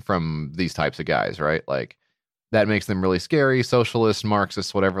thing from these types of guys, right? Like, that makes them really scary, socialist,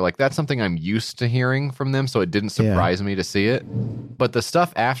 Marxist, whatever. Like, that's something I'm used to hearing from them, so it didn't surprise me to see it. But the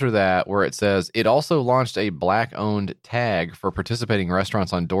stuff after that, where it says it also launched a Black-owned tag for participating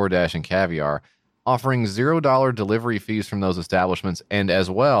restaurants on DoorDash and Caviar, offering $0 delivery fees from those establishments, and as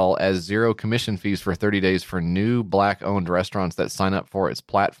well as 0 commission fees for 30 days for new Black-owned restaurants that sign up for its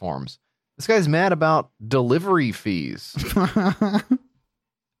platforms. This guy's mad about delivery fees.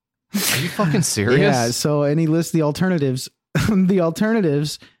 Are you fucking serious? Yeah, so, and he lists the alternatives. The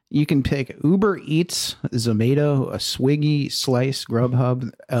alternatives, you can pick Uber Eats, Zomato, a Swiggy, Slice,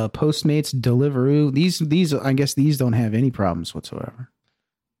 Grubhub, Postmates, Deliveroo. These, I guess these don't have any problems whatsoever.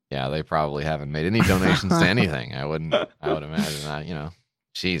 Yeah, they probably haven't made any donations to anything. I would imagine that, you know.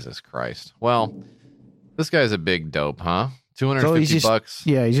 Jesus Christ. Well, this guy's a big dope, huh? $250.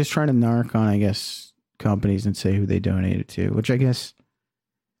 Yeah, he's just trying to narc on, I guess, companies and say who they donated to, which I guess,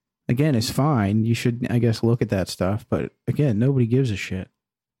 again, is fine. You should, I guess, look at that stuff. But again, nobody gives a shit.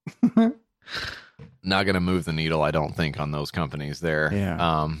 Not going to move the needle, I don't think, on those companies there.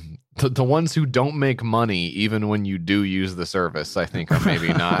 Yeah. The ones who don't make money, even when you do use the service, I think are maybe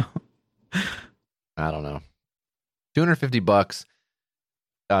not. I don't know. $250.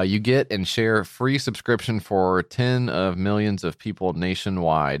 You get and share free subscription for 10 of millions of people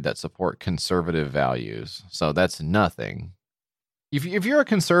nationwide that support conservative values. So that's nothing. If you're a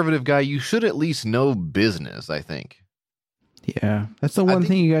conservative guy, you should at least know business, I think. Yeah, that's the one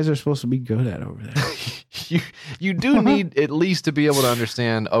thing you guys are supposed to be good at over there. you do need at least to be able to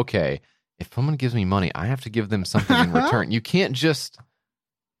understand, okay, if someone gives me money, I have to give them something in return. You can't just...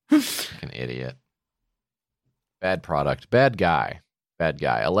 Like an idiot. Bad product. Bad guy.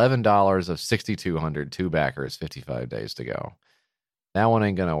 $11 of 6,200, 2 backers, 55 days to go. That one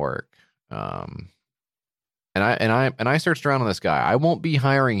ain't gonna work. And I searched around on this guy. I won't be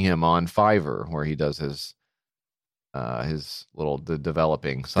hiring him on Fiverr, where he does his little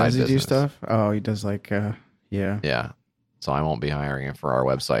developing side business. Does he do stuff? Oh, he does like yeah. So I won't be hiring him for our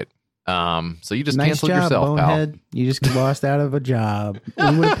website. So you just nice canceled job, yourself, bonehead. pal. You just lost out of a job.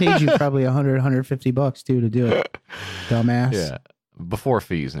 We would have paid you probably $150 too to do it, dumbass. Yeah, before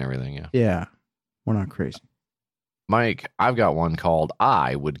fees and everything. Yeah. Yeah, we're not crazy. Mike, I've got one called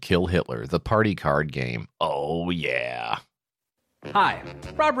I Would Kill Hitler, the party card game. Oh, yeah. Hi,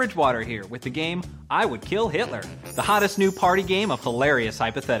 Rob Bridgewater here with the game I Would Kill Hitler, the hottest new party game of hilarious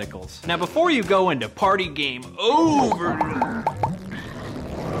hypotheticals. Now, before you go into party game over,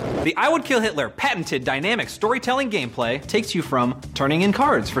 the I Would Kill Hitler patented dynamic storytelling gameplay takes you from turning in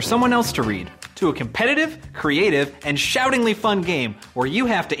cards for someone else to read to a competitive, creative, and shoutingly fun game where you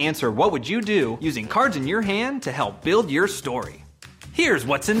have to answer what would you do using cards in your hand to help build your story. Here's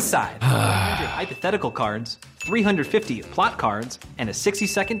what's inside. 100 hypothetical cards, 350 plot cards, and a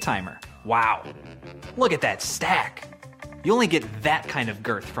 60-second timer. Wow. Look at that stack. You only get that kind of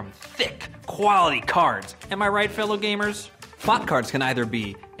girth from thick, quality cards. Am I right, fellow gamers? Plot cards can either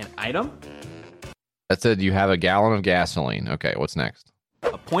be an item. That said, you have a gallon of gasoline. Okay, what's next?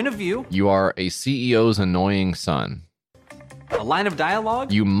 A point of view. You are a CEO's annoying son. A line of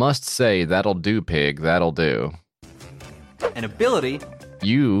dialogue. You must say, "That'll do, pig, that'll do." An ability.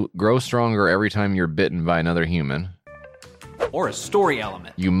 You grow stronger every time you're bitten by another human. Or a story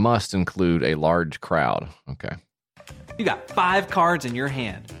element. You must include a large crowd. Okay. You got 5 cards in your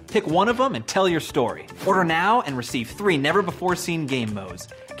hand. Pick one of them and tell your story. Order now and receive 3 never-before-seen game modes.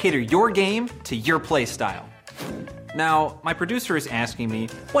 Cater your game to your play style. Now, my producer is asking me,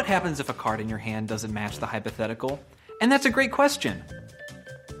 what happens if a card in your hand doesn't match the hypothetical? And that's a great question.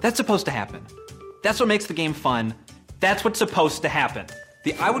 That's supposed to happen. That's what makes the game fun. That's what's supposed to happen.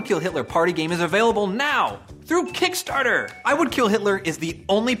 The I Would Kill Hitler party game is available now through Kickstarter. I Would Kill Hitler is the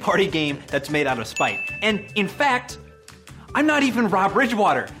only party game that's made out of spite. And in fact, I'm not even Rob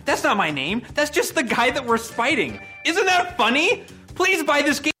Ridgewater. That's not my name. That's just the guy that we're spiting. Isn't that funny? Please buy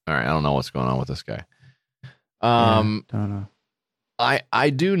this game. All right, I don't know what's going on with this guy. Don't know. I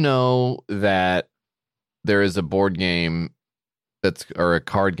do know that there is a board game or a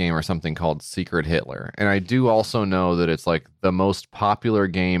card game or something called Secret Hitler. And I do also know that it's like the most popular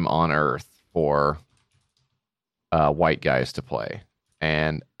game on earth for white guys to play.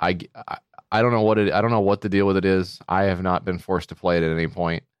 And I don't know I don't know what the deal with it is. I have not been forced to play it at any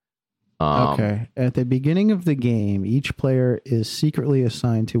point. Okay. At the beginning of the game, each player is secretly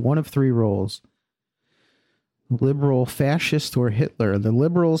assigned to one of 3 roles: liberal, fascist, or Hitler. The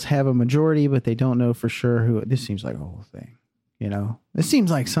liberals have a majority, but they don't know for sure who. This seems like a whole thing. You know, this seems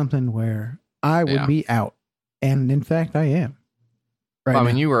like something where I would be out, and in fact, I am. Right. I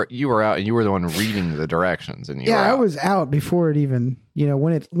mean, you were out, and you were the one reading the directions, and I was out before it even. You know,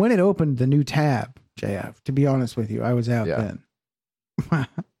 when it opened the new tab, JF. To be honest with you, I was out then.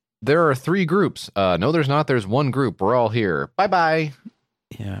 There are 3 groups. No, there's not. There's 1 group. We're all here. Bye.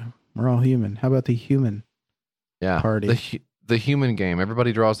 Yeah, we're all human. How about the human? Party. The human game.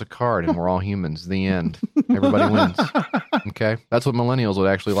 Everybody draws a card, and we're all humans. The end. Everybody wins. Okay, that's what millennials would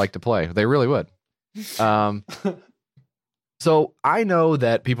actually like to play. They really would. So I know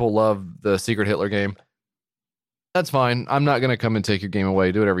that people love the Secret Hitler game. That's fine. I'm not going to come and take your game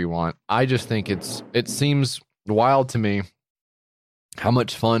away. Do whatever you want. I just think it seems wild to me how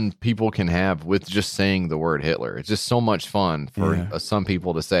much fun people can have with just saying the word Hitler. It's just so much fun for some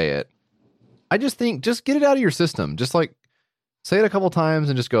people to say it. I just think, just get it out of your system. Just like say it a couple times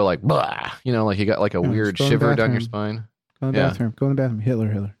and just go like, blah, you know, like you got like a weird shiver down your spine. Go in the bathroom. Go in the bathroom.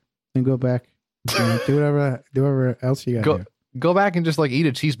 Hitler. Then go back. Do whatever else you got to do. Go back and just like eat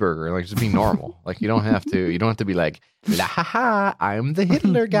a cheeseburger and like just be normal. Like you don't have to be like, la ha ha, I'm the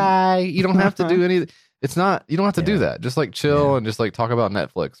Hitler guy. You don't have to do any. It's not. You don't have to do that. Just like chill and just like talk about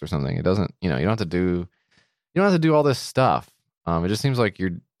Netflix or something. It doesn't. You know. You don't have to do all this stuff. It just seems like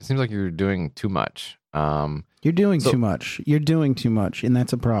you're doing too much. You're doing too much. You're doing too much, and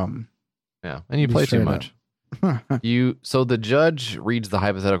that's a problem. Yeah, and you play too much. So the judge reads the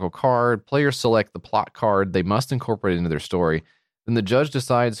hypothetical card. Players select the plot card they must incorporate into their story. Then the judge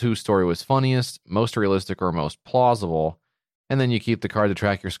decides whose story was funniest, most realistic, or most plausible. And then you keep the card to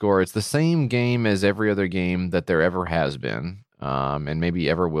track your score. It's the same game as every other game that there ever has been, and maybe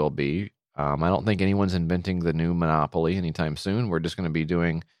ever will be. I don't think anyone's inventing the new Monopoly anytime soon. We're just going to be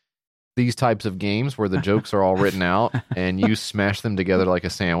doing these types of games where the jokes are all written out and you smash them together like a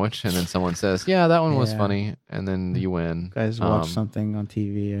sandwich, and then someone says, yeah, that one was funny, and then you win. Guys watch something on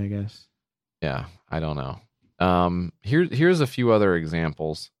TV, I guess. Yeah, I don't know. Here's a few other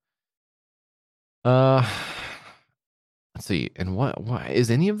examples. Let's see. And what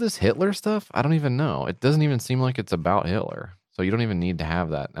is any of this Hitler stuff? I don't even know. It doesn't even seem like it's about Hitler. So you don't even need to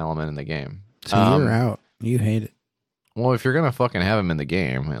have that element in the game. So you're out. You hate it. Well, if you're gonna fucking have him in the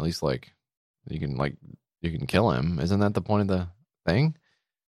game, at least you can kill him. Isn't that the point of the thing?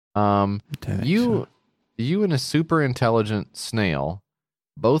 You and a super intelligent snail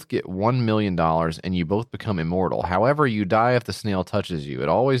both get $1 million and you both become immortal. However, you die if the snail touches you. It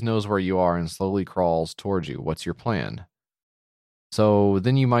always knows where you are and slowly crawls towards you. What's your plan? So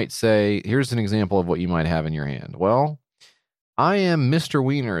then you might say, here's an example of what you might have in your hand. Well, I am Mr.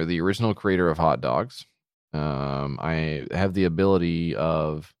 Wiener, the original creator of hot dogs. I have the ability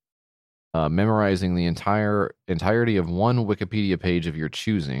of memorizing the entirety of one Wikipedia page of your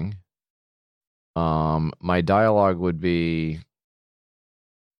choosing. My dialogue would be,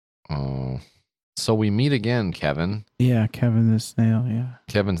 so we meet again, Kevin. Yeah, Kevin the snail. Yeah,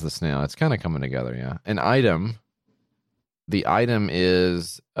 Kevin's the snail. It's kind of coming together. Yeah. An item. The item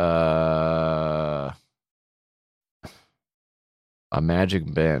is a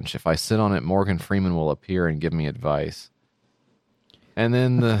magic bench. If I sit on it, Morgan Freeman will appear and give me advice. And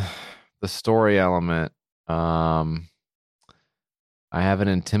then the story element. I have an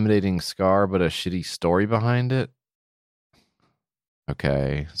intimidating scar, but a shitty story behind it.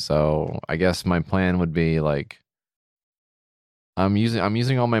 Okay, so I guess my plan would be like I'm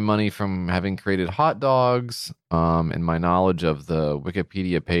using all my money from having created hot dogs, and my knowledge of the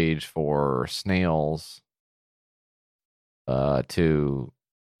Wikipedia page for snails, to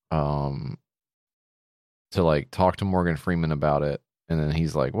like talk to Morgan Freeman about it, and then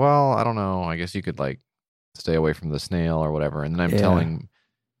he's like, "Well, I don't know. I guess you could like stay away from the snail or whatever." And then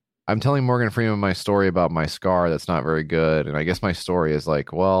I'm telling Morgan Freeman my story about my scar that's not very good, and I guess my story is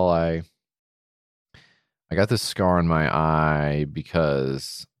like, well, I got this scar on my eye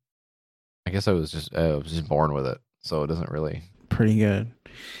because I guess I was just born with it, so it doesn't really. Pretty good.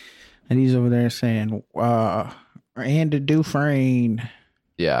 And he's over there saying, Andy Dufresne.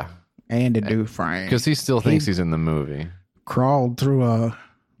 Yeah. Andy Dufresne. Because he still thinks he's in the movie. Crawled through a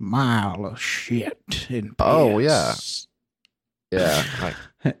mile of shit in piss. Oh, yeah. Yeah.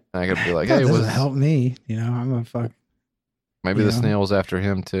 I could be like, that hey, doesn't help me. You know, I'm a fuck. Maybe the snail was after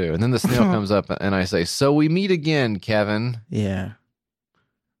him too. And then the snail comes up and I say, so we meet again, Kevin. Yeah.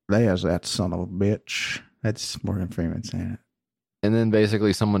 There's that son of a bitch. That's Morgan Freeman saying it. And then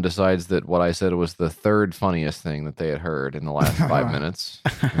basically someone decides that what I said was the third funniest thing that they had heard in the last 5 minutes.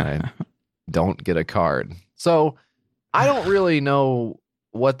 And I don't get a card. So I don't really know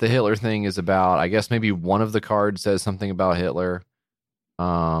what the Hitler thing is about. I guess maybe one of the cards says something about Hitler.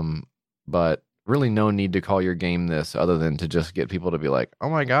 But really no need to call your game this other than to just get people to be like, oh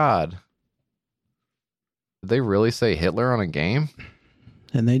my God. Did they really say Hitler on a game?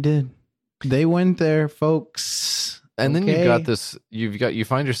 And they did. They went there, folks. And then you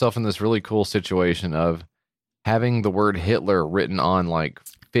find yourself in this really cool situation of having the word Hitler written on like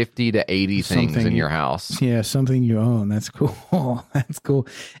 50 to 80 things in your house. Yeah, something you own. That's cool. That's cool.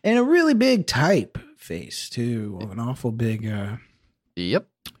 And a really big typeface too. An awful big Yep.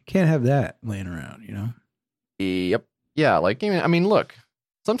 Can't have that laying around, you know? Yep. Yeah, like I mean, look,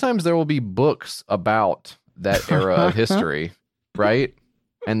 sometimes there will be books about that era of history, right?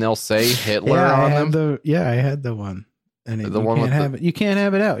 And they'll say Hitler on them. I had the one. And you can't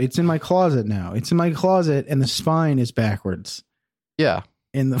have it out. It's in my closet now. It's in my closet and the spine is backwards. Yeah.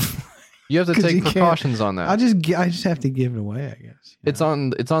 You have to take precautions on that. I just have to give it away, I guess. It's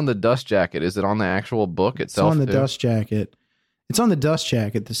on the dust jacket. Is it on the actual book itself? It's on the dust jacket. It's on the dust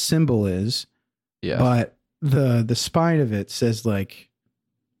jacket. The symbol is. Yeah. But the spine of it says like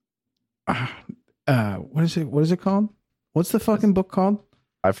what is it called? What's the fucking book called?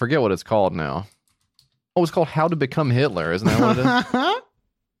 I forget what it's called now. Oh, it's called How to Become Hitler. Isn't that what it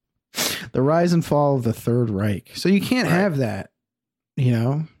is? The Rise and Fall of the Third Reich. So you can't have that. You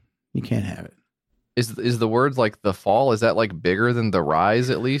know? You can't have it. Is the word like the fall? Is that like bigger than the rise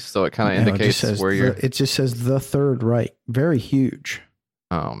at least? So it kind of indicates where you're. It just says the Third Reich. Very huge.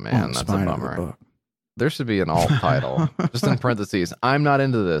 Oh man, that's a bummer. There should be an alt title, just in parentheses. I'm not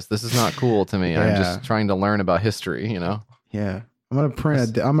into this. This is not cool to me. Yeah. I'm just trying to learn about history. You know. Yeah, I'm gonna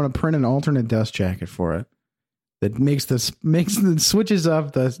print an alternate dust jacket for it that switches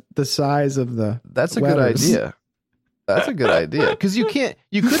up the size of the. That's a good idea. That's a good idea because you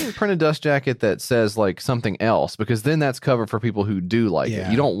couldn't print a dust jacket that says like something else because then that's cover for people who do like it.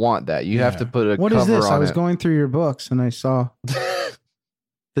 You don't want that. You have to put a what cover is this? on I was it. going through your books and I saw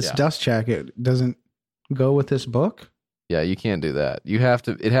this dust jacket doesn't go with this book. Yeah, you can't do that. You have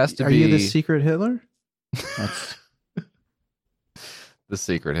to. It has to be. Are you the secret Hitler? That's the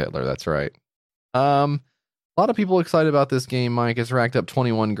secret Hitler. That's right. A lot of people excited about this game, Mike. It's racked up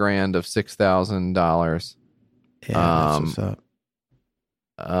 $21,000 of $6,000. Yeah, that's what's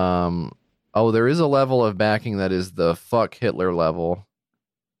up. There is a level of backing that is the fuck Hitler level.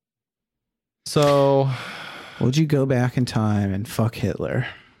 So, would you go back in time and fuck Hitler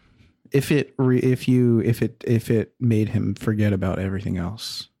if it made him forget about everything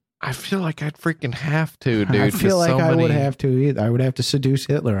else? I feel like I'd freaking have to, dude. I feel like I would have to either. I would have to seduce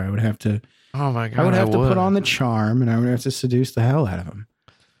Hitler. I would have to. Oh my God! I would have to put on the charm, and I would have to seduce the hell out of him.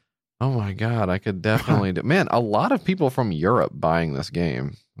 Oh my God, I could definitely do. Man, a lot of people from Europe buying this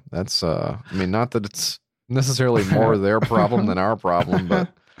game. That's I mean, not that it's necessarily more their problem than our problem, but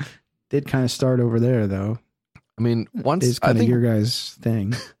did kind of start over there though. I mean, it's kind of your guys'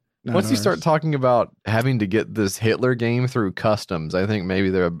 thing. Once you start talking about having to get this Hitler game through customs, I think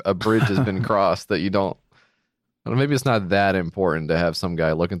maybe a bridge has been crossed that you don't. Maybe it's not that important to have some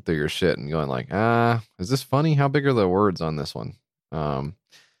guy looking through your shit and going like, is this funny? How big are the words on this one?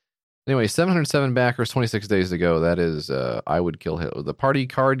 Anyway, 707 backers, 26 days to go. That is, I Would Kill Hitler. The party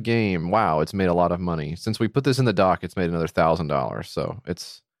card game. Wow, it's made a lot of money. Since we put this in the dock, it's made another $1,000. So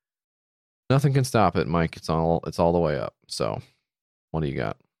it's nothing can stop it, Mike. It's all the way up. So what do you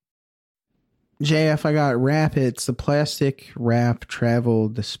got? JF, I got Wrap. It's the plastic wrap travel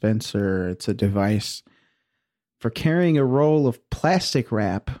dispenser. It's a device for carrying a roll of plastic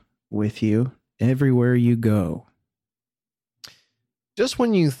wrap with you everywhere you go. Just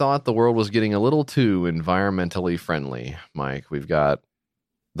when you thought the world was getting a little too environmentally friendly, Mike, we've got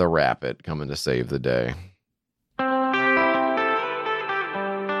the Wrap It coming to save the day.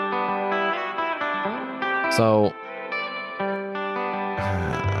 So,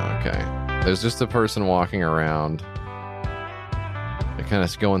 okay. There's just a person walking around. They're kind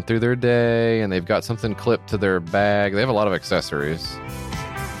of going through their day, and they've got something clipped to their bag. They have a lot of accessories.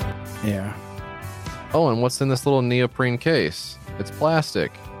 Yeah. Oh, and what's in this little neoprene case? It's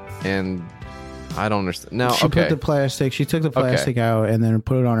plastic, and I don't understand. Now, she took the plastic out and then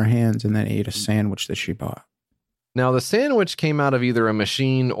put it on her hands and then ate a sandwich that she bought. Now, the sandwich came out of either a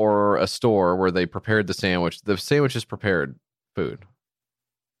machine or a store where they prepared the sandwich. The sandwich is prepared food,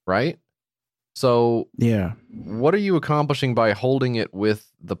 right? So, yeah. What are you accomplishing by holding it with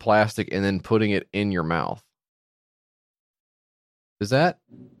the plastic and then putting it in your mouth? Is that?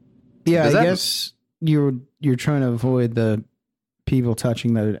 Yeah, I guess you're trying to avoid the people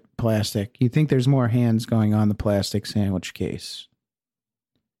touching the plastic. You think there's more hands going on the plastic sandwich case.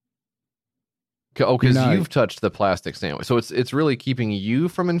 Oh, because you've touched the plastic sandwich. So it's really keeping you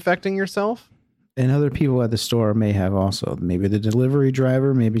from infecting yourself? And other people at the store may have also. Maybe the delivery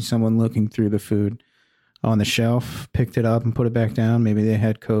driver, maybe someone looking through the food on the shelf, picked it up and put it back down. Maybe they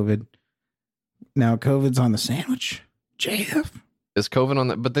had COVID. Now COVID's on the sandwich. JF? Is COVID on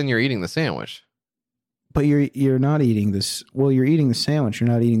that? But then you're eating the sandwich. But you're not eating this. Well, you're eating the sandwich. You're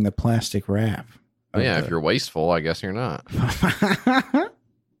not eating the plastic wrap. Yeah, if you're wasteful, I guess you're not.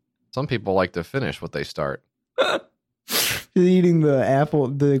 Some people like to finish what they start. Eating the apple,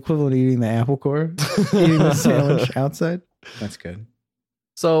 the equivalent of eating the apple core, eating the sandwich outside. That's good.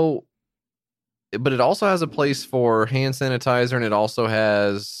 So, but it also has a place for hand sanitizer, and it also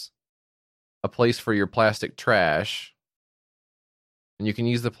has a place for your plastic trash. And you can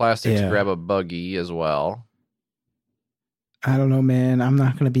use the plastic to grab a buggy as well. I don't know, man. I'm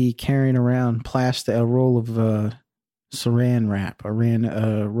not going to be carrying around a roll of saran wrap, a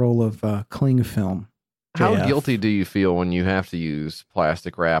roll of cling film. How guilty do you feel when you have to use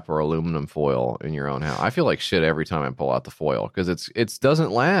plastic wrap or aluminum foil in your own house? I feel like shit every time I pull out the foil because it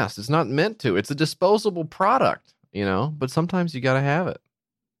doesn't last. It's not meant to. It's a disposable product, but sometimes you got to have it.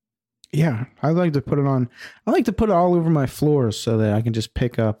 Yeah, I like to put it on. I like to put it all over my floors so that I can just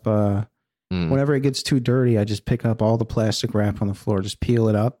pick up, whenever it gets too dirty, I just pick up all the plastic wrap on the floor, just peel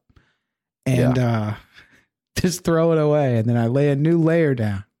it up and just throw it away. And then I lay a new layer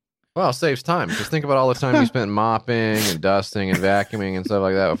down. Well, it saves time. Just think about all the time you spent mopping and dusting and vacuuming and stuff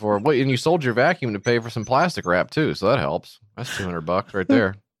like that before. Wait, and you sold your vacuum to pay for some plastic wrap too, so that helps. That's $200 right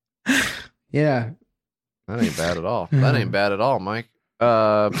there. Yeah, that ain't bad at all. That ain't bad at all, Mike.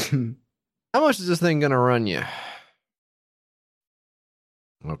 How much is this thing gonna run you?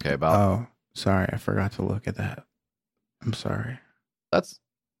 Okay, about. Oh, sorry, I forgot to look at that. I'm sorry. That's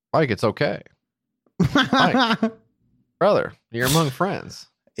Mike. It's okay, Mike, brother. You're among friends.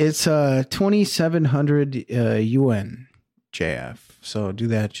 It's 2,700 yuan, JF. So do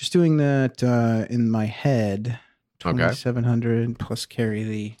that. Just doing that in my head. 2,700 plus carry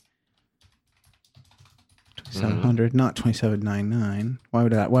the 2,700, not 2,799. Why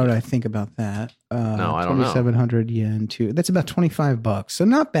would I think about that? No, I don't know. 2,700 yen too. That's about $25. So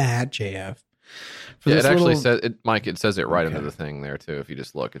not bad, JF. Yeah, it actually says it, Mike. It says it right under the thing there too. If you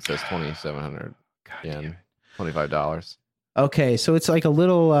just look, it says 2,700 yen, $25. Okay, so it's like a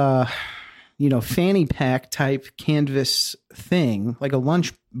little, fanny pack type canvas thing, like a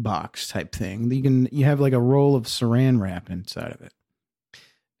lunch box type thing. You have like a roll of saran wrap inside of it.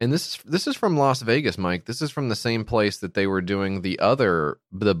 And this is from Las Vegas, Mike. This is from the same place that they were doing the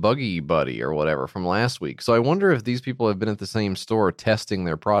Buggy Buddy or whatever from last week. So I wonder if these people have been at the same store testing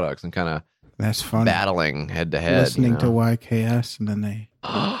their products and kind of that's funny battling head to head, listening to YKS, and then they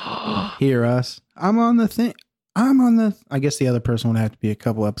hear us. I'm on the. I guess the other person would have to be a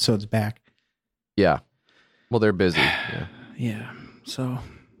couple episodes back. Yeah. Well, they're busy. Yeah. Yeah. So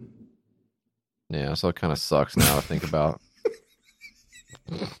it kind of sucks now to think about.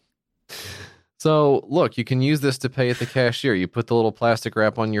 So look, you can use this to pay at the cashier. You put the little plastic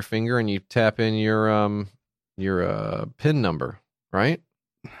wrap on your finger and you tap in your PIN number, right?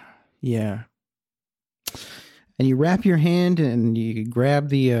 Yeah. And you wrap your hand and you grab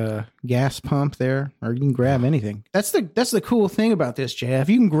the gas pump there, or you can grab anything. That's the cool thing about this, Jeff.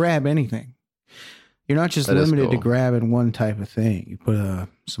 You can grab anything. You're not just limited to grabbing one type of thing. You put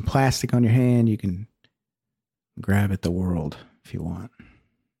some plastic on your hand, you can grab at the world if you want.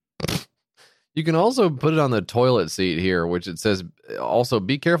 You can also put it on the toilet seat here, which it says also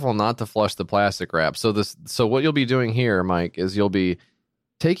be careful not to flush the plastic wrap. So what you'll be doing here, Mike, is you'll be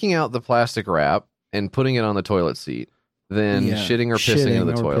taking out the plastic wrap and putting it on the toilet seat, then shitting or pissing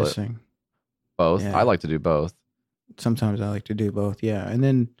into the toilet. Pissing. Both. Yeah. I like to do both. Sometimes I like to do both. Yeah. And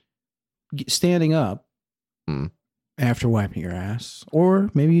then standing up after wiping your ass, or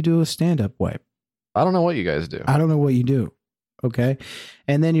maybe you do a stand-up wipe. I don't know what you guys do. I don't know what you do. Okay.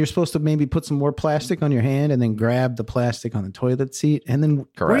 And then you're supposed to maybe put some more plastic on your hand and then grab the plastic on the toilet seat. And then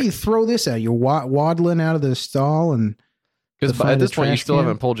where do you throw this out? You're waddling out of the stall and... Because at this point, you still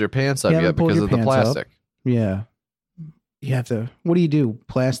haven't pulled your pants up yet because of the plastic. Yeah. You have to... What do you do?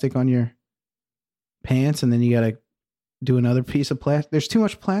 Plastic on your pants and then you got to do another piece of plastic? There's too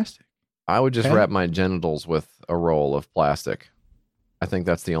much plastic. I would just wrap my genitals with a roll of plastic. I think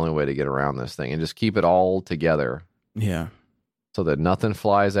that's the only way to get around this thing. And just keep it all together. Yeah. So that nothing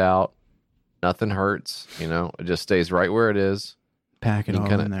flies out, nothing hurts, it just stays right where it is. Pack it all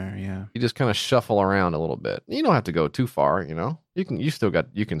in there, yeah. You just kind of shuffle around a little bit. You don't have to go too far, You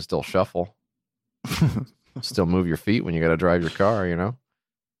can still shuffle. Still move your feet when you got to drive your car,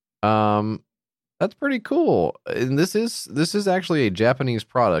 That's pretty cool. And this is actually a Japanese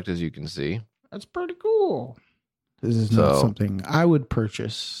product, as you can see. That's pretty cool. This is not something I would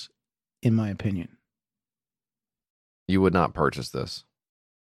purchase, in my opinion. You would not purchase this.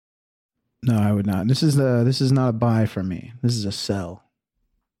 No, I would not. This is not a buy for me. This is a sell.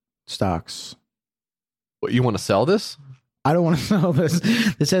 Stocks. What, you want to sell this? I don't want to sell this.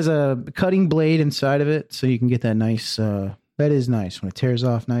 This has a cutting blade inside of it, so you can get that nice. That is nice when it tears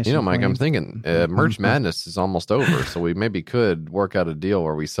off nice. Mike, I'm thinking Merch Madness is almost over, so we maybe could work out a deal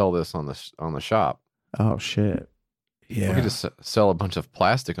where we sell this on the shop. Oh shit! Yeah, we could just sell a bunch of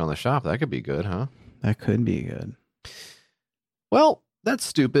plastic on the shop. That could be good, huh? That could be good. Well, that's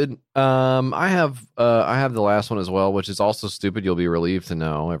stupid. I have the last one as well, which is also stupid. You'll be relieved to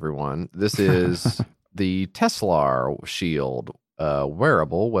know, everyone. This is the Tesla Shield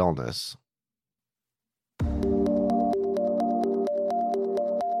wearable wellness.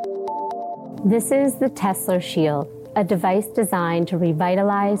 This is the Tesla Shield, a device designed to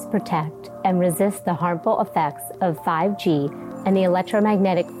revitalize, protect, and resist the harmful effects of 5G and the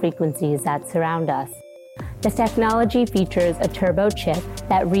electromagnetic frequencies that surround us. The technology features a turbo chip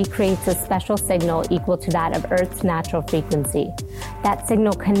that recreates a special signal equal to that of Earth's natural frequency. That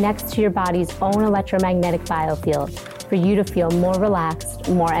signal connects to your body's own electromagnetic biofield for you to feel more relaxed,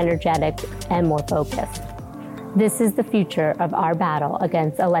 more energetic, and more focused. This is the future of our battle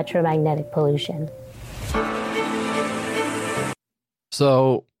against electromagnetic pollution.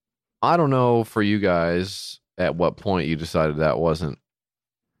 So, I don't know for you guys at what point you decided that wasn't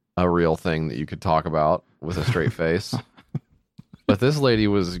a real thing that you could talk about with a straight face. But this lady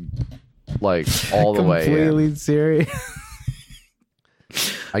was like all the way completely serious.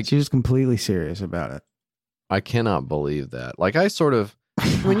 She was completely serious about it. I cannot believe that. Like,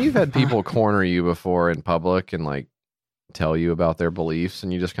 when you've had people corner you before in public and like tell you about their beliefs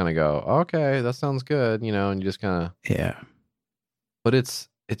and you just kind of go, okay, that sounds good, and you just kind of, yeah. But it's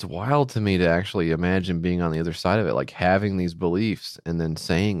wild to me to actually imagine being on the other side of it, like having these beliefs and then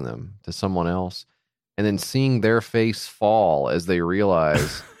saying them to someone else and then seeing their face fall as they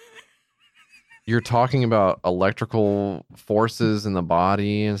realize you're talking about electrical forces in the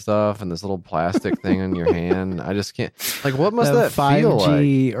body and stuff and this little plastic thing in your hand. I just can't, like, what must that 5G feel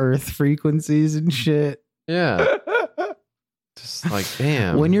like? Earth frequencies and shit. Yeah. Just like,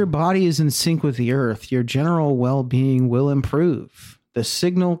 damn. When your body is in sync with the Earth, your general well-being will improve. The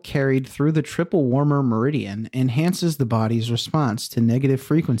signal carried through the triple warmer meridian enhances the body's response to negative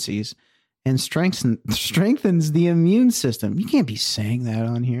frequencies and strengthens the immune system. You can't be saying that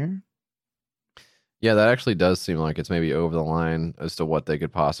on here. Yeah, that actually does seem like it's maybe over the line as to what they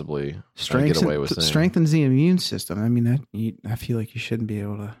could possibly get away with saying. Strengthens the immune system. I mean, I feel like you shouldn't be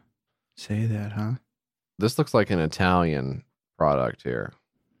able to say that, huh? This looks like an Italian product here.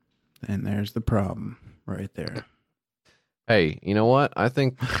 And there's the problem right there. Hey, you know what? I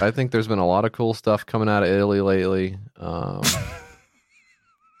think there's been a lot of cool stuff coming out of Italy lately.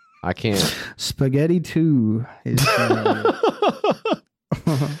 I can't. Spaghetti 2 is.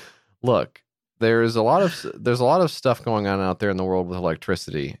 Look, there's a lot of stuff going on out there in the world with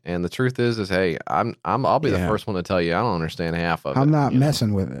electricity, and the truth is hey, I'll be the first one to tell you I don't understand half of it. I'm not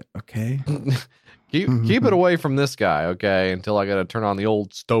messing with it, okay? keep it away from this guy, okay? Until I got to turn on the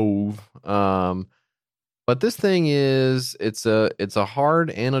old stove. But this thing it's a hard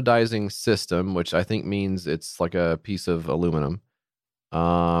anodizing system, which I think means it's like a piece of aluminum.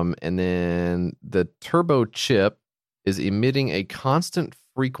 And then the turbo chip is emitting a constant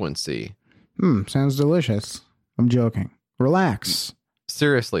frequency. Sounds delicious. I'm joking. Relax.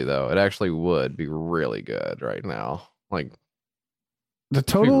 Seriously, though, it actually would be really good right now. Like the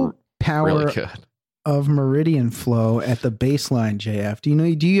total power really good of meridian flow at the baseline, JF. Do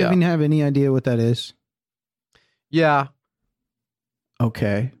you even have any idea what that is? Yeah.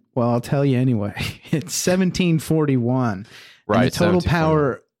 Okay. Well, I'll tell you anyway. It's 1741. Right. And the total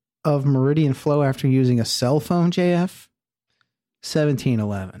power of meridian flow after using a cell phone, JF?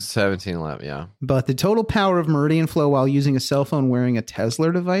 1711. 1711, yeah. But the total power of meridian flow while using a cell phone wearing a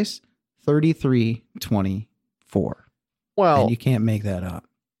Tesla device, 3324. Well, and you can't make that up.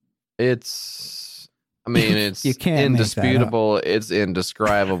 It's you can't indisputable. It's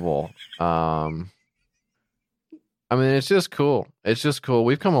indescribable. It's just cool. It's just cool.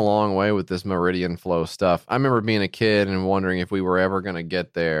 We've come a long way with this meridian flow stuff. I remember being a kid and wondering if we were ever going to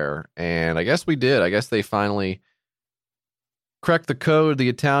get there. And I guess we did. I guess they finally cracked the code. The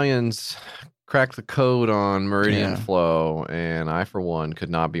Italians cracked the code on meridian flow. And I, for one, could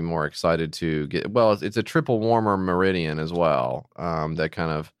not be more excited to get... Well, it's a triple warmer meridian as well. That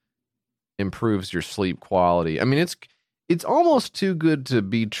kind of improves your sleep quality. I mean, it's almost too good to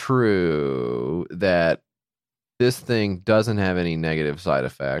be true that this thing doesn't have any negative side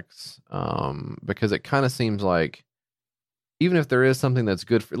effects, because it kind of seems like even if there is something that's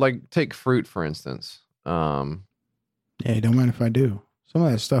good for, like, take fruit, for instance. Hey, don't mind if I do. Some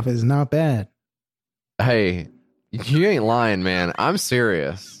of that stuff is not bad. Hey, you ain't lying, man. I'm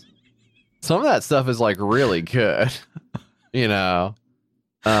serious. Some of that stuff is like really good, you know?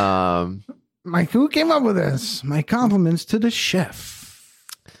 Mike, who came up with this? My compliments to the chef.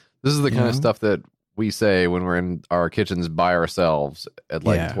 This is the kind of stuff that we say when we're in our kitchens by ourselves at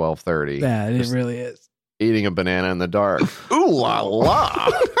like 12:30. Yeah, it really is. Eating a banana in the dark. Ooh la la.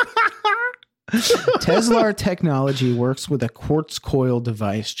 Tesla technology works with a quartz coil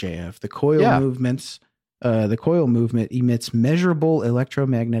device, JF. The coil movement emits measurable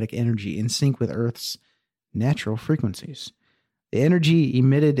electromagnetic energy in sync with Earth's natural frequencies. The energy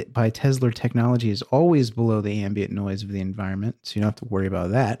emitted by Tesla technology is always below the ambient noise of the environment, so you don't have to worry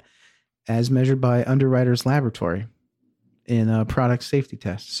about that, as measured by Underwriters Laboratory in a product safety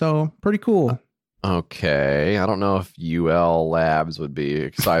test. So, pretty cool. Okay. I don't know if UL Labs would be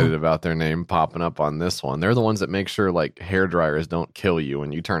excited about their name popping up on this one. They're the ones that make sure, like, hair dryers don't kill you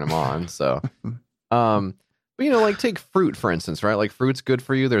when you turn them on. So, but, like, take fruit, for instance, right? Like, fruit's good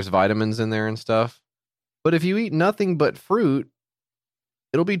for you. There's vitamins in there and stuff. But if you eat nothing but fruit,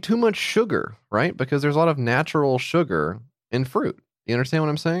 it'll be too much sugar, right? Because there's a lot of natural sugar in fruit. You understand what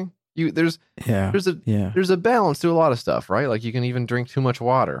I'm saying? There's a balance to a lot of stuff, right? Like, you can even drink too much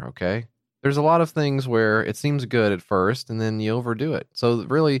water, okay? There's a lot of things where it seems good at first and then you overdo it. So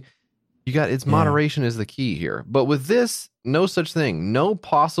really, moderation is the key here. But with this, no such thing. No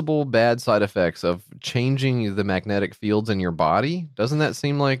possible bad side effects of changing the magnetic fields in your body. Doesn't that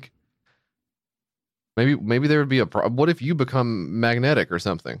seem like maybe there would be a problem? What if you become magnetic or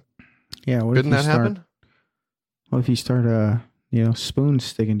something? Yeah, couldn't that happen? What if you start spoons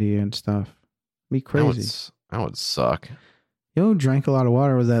sticking to you and stuff? It'd be crazy. That would suck. You know who drank a lot of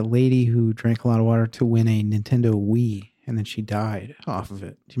water was that lady who drank a lot of water to win a Nintendo Wii, and then she died off of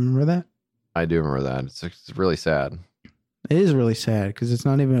it. Do you remember that? I do remember that. It's really sad. It is really sad because it's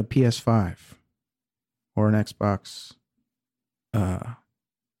not even a PS5 or an Xbox.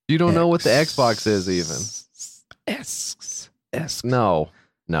 You don't know what the Xbox is even. X. No.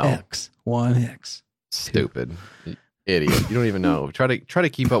 X. 1X. Stupid. Idiot. You don't even know. Try to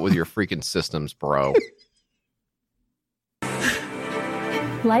keep up with your freaking systems, bro.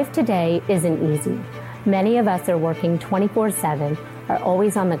 Life today isn't easy. Many of us are working 24/7, are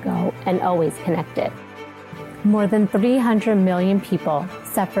always on the go, and always connected. More than 300 million people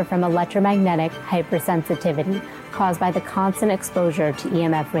suffer from electromagnetic hypersensitivity caused by the constant exposure to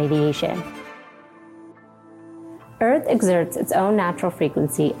EMF radiation. Earth exerts its own natural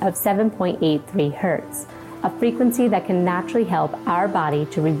frequency of 7.83 hertz, a frequency that can naturally help our body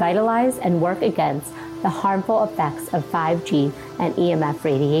to revitalize and work against the harmful effects of 5G and EMF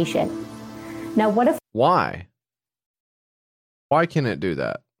radiation. Now, what if... Why? Why can it do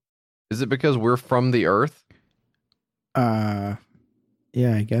that? Is it because we're from the Earth? Yeah,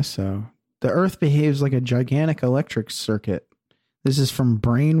 I guess so. The Earth behaves like a gigantic electric circuit. This is from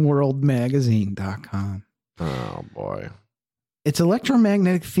brainworldmagazine.com. Oh, boy. Its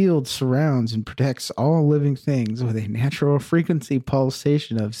electromagnetic field surrounds and protects all living things with a natural frequency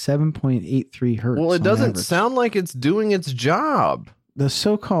pulsation of 7.83 hertz. Well, it doesn't sound like it's doing its job. The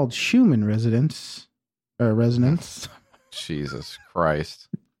so-called Schumann resonance. Jesus Christ.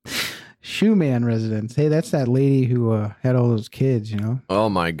 Schumann resonance. Hey, that's that lady who had all those kids, you know? Oh,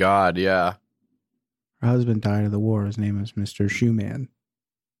 my God, yeah. Her husband died of the war. His name was Mr. Schumann.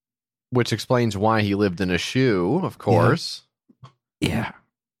 Which explains why he lived in a shoe, of course. Yeah.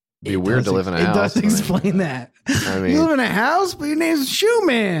 It'd be weird to live in a house. It does explain that. I mean, you live in a house, but your name's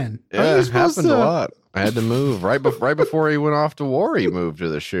Schumann. Yeah, it happened a lot. I had to move right before he went off to war. He moved to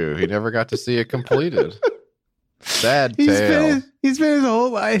the shoe. He never got to see it completed. Sad tale. He spent his whole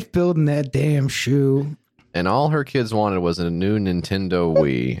life building that damn shoe. And all her kids wanted was a new Nintendo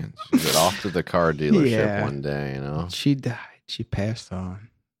Wii. She got off to the car dealership one day, you know. She died. She passed on.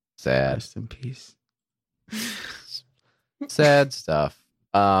 Sad. Rest in peace. Sad stuff.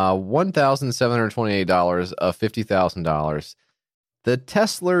 $1,728 of $50,000. The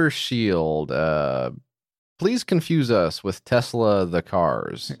Tesla Shield. Please confuse us with Tesla the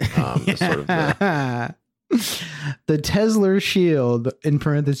cars. Sort of the Tesla Shield, in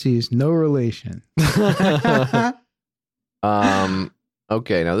parentheses, no relation.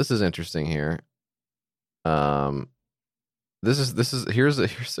 Okay, now this is interesting here.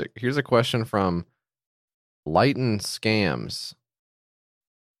 Here's a question from Lighten Scams.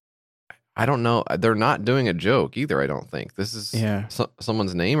 I don't know. They're not doing a joke either, I don't think. This is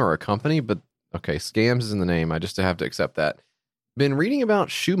someone's name or a company, but okay, Scams is in the name. I just have to accept that. Been reading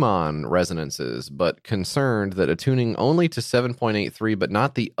about Schumann resonances, but concerned that attuning only to 7.83, but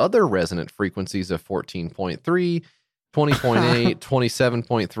not the other resonant frequencies of 14.3, 20.8,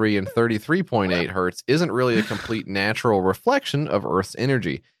 27.3, and 33.8 hertz isn't really a complete natural reflection of Earth's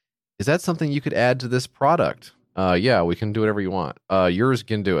energy. Is that something you could add to this product? Yeah, we can do whatever you want. Yours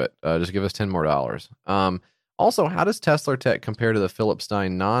can do it. Just give us $10 more. Also, how does Tesla Tech compare to the Philip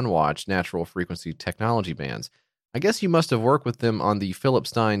Stein non-watch natural frequency technology bands? I guess you must have worked with them on the Philip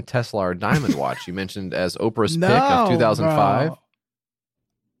Stein Tesla Diamond Watch you mentioned as Oprah's pick of 2005. Bro.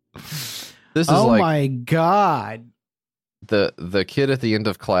 This is my God. The kid at the end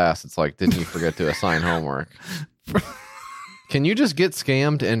of class. It's like, didn't you forget to assign homework? Can you just get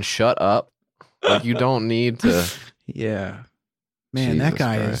scammed and shut up? Like, you don't need to. Yeah. Man, Jesus that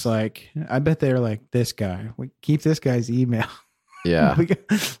guy Christ. is like, I bet they're like, this guy. We keep this guy's email. Yeah. We're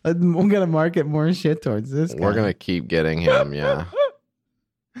going to market more shit towards this guy. We're going to keep getting him. Yeah.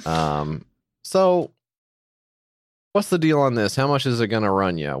 So what's the deal on this? How much is it going to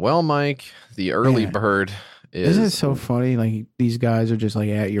run you? Well, Mike, the early bird is. Isn't it so funny? Like, these guys are just like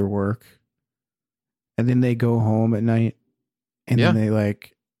at your work, and then they go home at night, and then they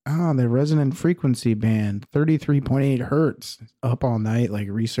like, the resonant frequency band, 33.8 hertz, up all night, like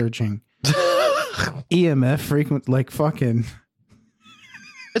researching EMF frequent, like fucking.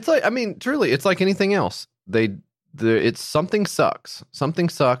 It's like, I mean, truly, it's like anything else. It's something sucks,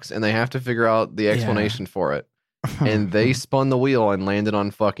 and they have to figure out the explanation for it. And they spun the wheel and landed on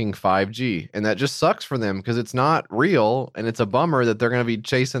fucking 5G, and that just sucks for them because it's not real, and it's a bummer that they're going to be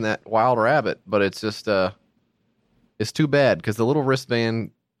chasing that wild rabbit. But it's just, it's too bad because the little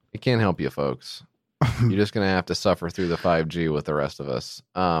wristband. It can't help you, folks. You're just going to have to suffer through the 5G with the rest of us.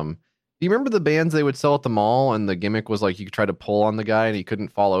 Do you remember the bands they would sell at the mall and the gimmick was like you could try to pull on the guy and he couldn't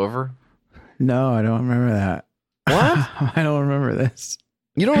fall over? No, I don't remember that. What? I don't remember this.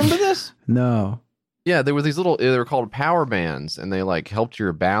 You don't remember this? No. Yeah, there were these little, they were called power bands and they like helped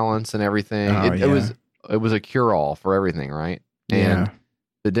your balance and everything. It was a cure-all for everything, right? And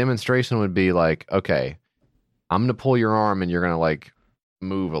the demonstration would be like, okay, I'm going to pull your arm and you're going to like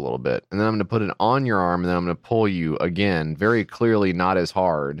move a little bit, and then I'm going to put it on your arm, and then I'm going to pull you again, very clearly not as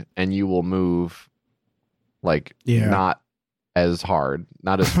hard, and you will move like not as hard,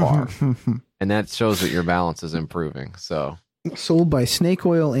 not as far. And that shows that your balance is improving. So sold by Snake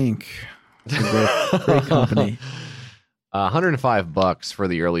Oil Inc. Great company. $105 for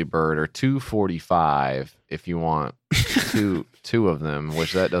the early bird, or $245 if you want two of them,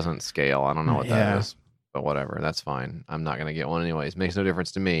 which that doesn't scale. I don't know what that is. But whatever, that's fine. I'm not going to get one anyways. Makes no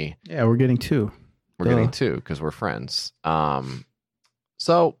difference to me. Yeah, we're getting two. We're getting two because we're friends.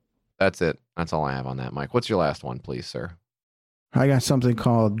 So that's it. That's all I have on that, Mike. What's your last one, please, sir? I got something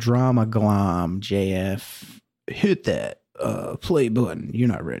called Drama Glom JF. Hit that play button. You're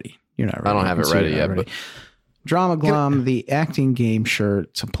not ready. I don't have it ready yet. But Drama Glom, the acting game shirt.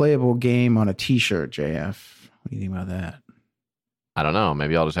 It's a playable game on a T-shirt, JF. What do you think about that? I don't know.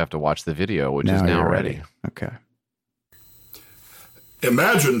 Maybe I'll just have to watch the video, which Now is now you're ready. Okay.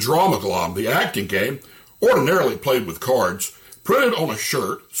 Imagine Dramaglom, the acting game, ordinarily played with cards, printed on a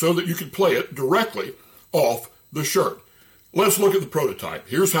shirt so that you could play it directly off the shirt. Let's look at the prototype.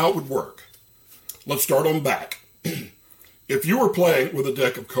 Here's how it would work. Let's start on back. If you were playing with a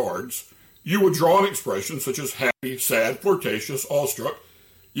deck of cards, you would draw an expression such as happy, sad, flirtatious, awestruck.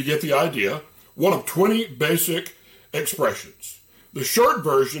 You get the idea. One of 20 basic expressions. The short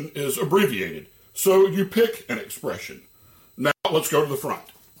version is abbreviated, so you pick an expression. Now let's go to the front.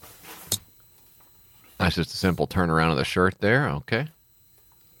 That's just a simple turnaround of the shirt there. Okay.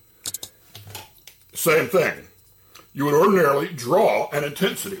 Same thing. You would ordinarily draw an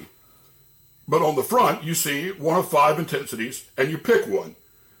intensity, but on the front you see one of 5 intensities, and you pick one.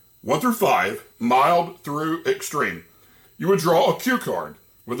 1 through 5, mild through extreme. You would draw a cue card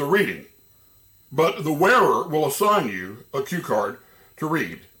with a reading, but the wearer will assign you a cue card to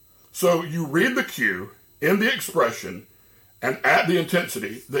read. So you read the cue in the expression and at the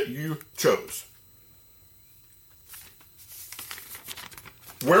intensity that you chose.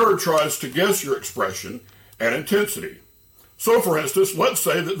 Wearer tries to guess your expression and intensity. So, for instance, let's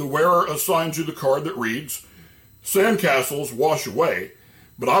say that the wearer assigns you the card that reads, "Sandcastles wash away,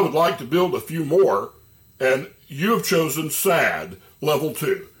 but I would like to build a few more," and you have chosen sad, level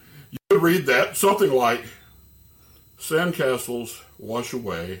 2. You would read that something like, "Sandcastles wash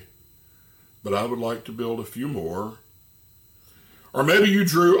away, but I would like to build a few more." Or maybe you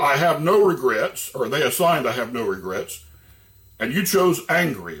drew "I have no regrets," or they assigned "I have no regrets," and you chose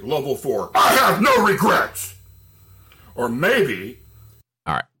angry, level 4. "I have no regrets." Or maybe...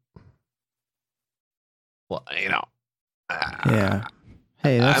 All right. Well, Yeah.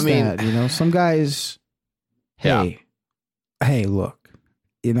 Hey, that's that. Some guys... Yeah. Hey, look.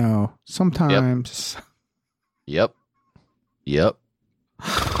 Sometimes... Yep. $1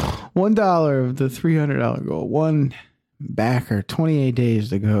 of the $300 goal. One backer, 28 days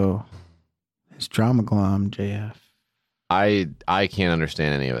to go. It's Dramaglom, JF. I can't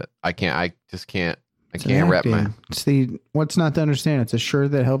understand any of it. I just can't wrap my... See, what's not to understand? It's a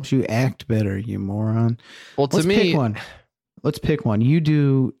shirt that helps you act better, you moron. Well, Let's pick one. Let's pick one. You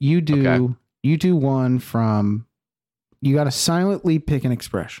do one from... You got to silently pick an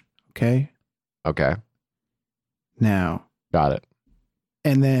expression, okay? Okay. Now. Got it.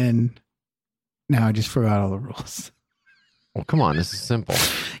 And then... Now I just forgot all the rules. Well, come on. This is simple.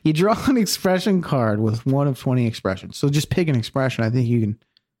 You draw an expression card with one of 20 expressions. So just pick an expression. I think you can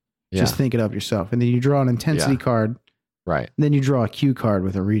just think it up yourself. And then you draw an intensity card. Right. And then you draw a cue card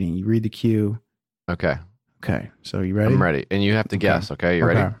with a reading. You read the cue. Okay. Okay. So you ready? I'm ready. And you have to guess. Okay. You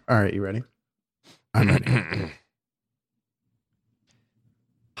ready? All right. You ready? I'm ready.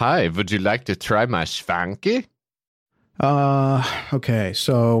 Hi. Would you like to try my schwanky? Okay.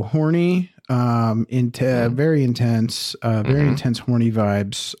 So horny, very intense, very intense horny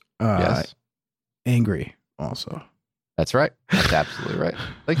vibes. Yes. Angry also. That's right. That's absolutely right.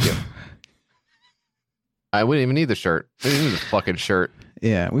 Thank you. I wouldn't even need the shirt. We didn't need the fucking shirt.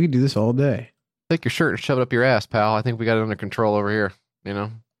 Yeah, we could do this all day. Take your shirt and shove it up your ass, pal. I think we got it under control over here. I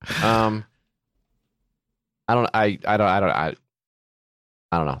don't know.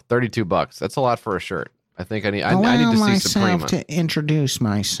 $32. That's a lot for a shirt. I think I need to see Suprema. To introduce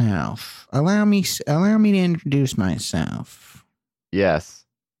myself. Allow me to introduce myself. Yes.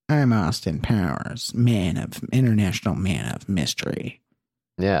 I'm Austin Powers, international man of mystery.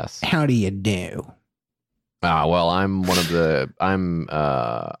 Yes. How do you do? Well, I'm the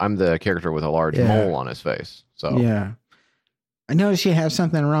character with a large mole on his face. So yeah, I notice you have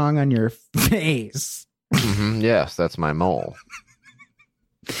something wrong on your face. Yes, that's my mole.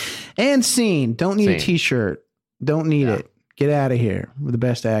 And scene. Don't need a t-shirt. Don't need it. Get out of here. We're the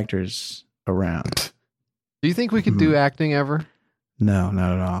best actors around. Do you think we could do acting ever? No,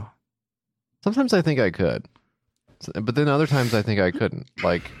 not at all. Sometimes I think I could, but then other times I think I couldn't.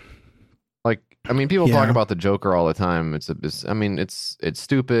 People talk about the Joker all the time. It's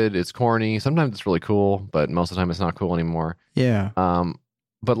stupid. It's corny. Sometimes it's really cool, but most of the time it's not cool anymore. Yeah.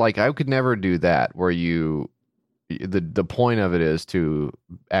 But I could never do that where the point of it is to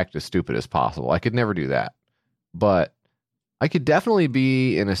act as stupid as possible. I could never do that, but I could definitely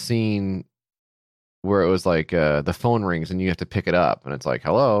be in a scene where it was the phone rings and you have to pick it up and it's like,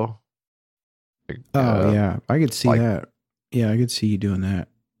 hello. Yeah. I could see that. Yeah. I could see you doing that.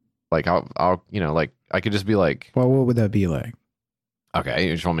 I'll I could just be like, well, what would that be like? Okay.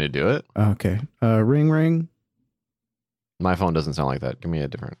 You just want me to do it? Okay. Ring. My phone doesn't sound like that. Give me a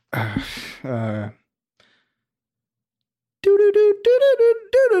different.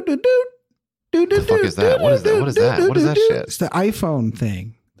 What the fuck is that? What is that? What is that? What is that shit? It's the iPhone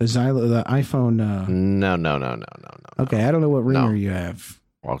thing. The iPhone. No. Okay, I don't know what ringer you have.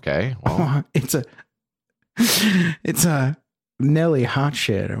 Okay, well, it's a Nelly hot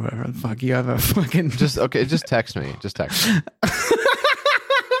shit or whatever the fuck. You have a fucking just text me. Just text me.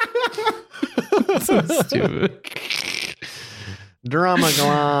 So stupid. Drama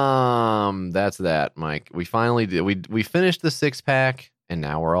glom. That's that, Mike. We finally did. We finished the 6-pack, and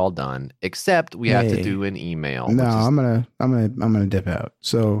now we're all done. Except we have to do an email. No, I'm gonna dip out.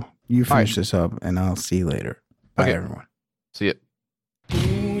 So you finish this up, and I'll see you later. Bye, everyone. See you.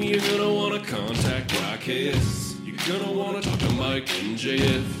 You're gonna wanna contact YKS. You're gonna wanna talk to Mike and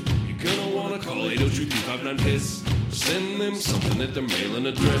JF. You're gonna wanna call 802-359-PISS. Send them something at their mailing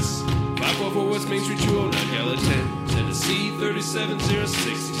address. 544 West Main Street, 209 Gallatin, Tennessee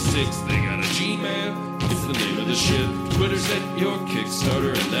 37066. They got a Gmail, it's the name of the ship. Twitter's at your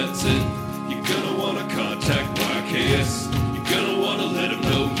Kickstarter, and that's it. You're gonna wanna contact YKS. You're gonna wanna let them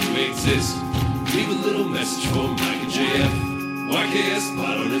know you exist. Leave a little message for Mike and JF. YKS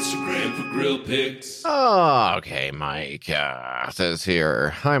Pod on Instagram for grill pics. Oh, okay, Mike. Says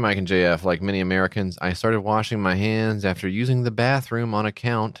here, hi, Mike and JF. Like many Americans, I started washing my hands after using the bathroom on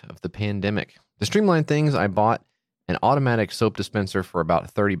account of the pandemic. To streamline things, I bought an automatic soap dispenser for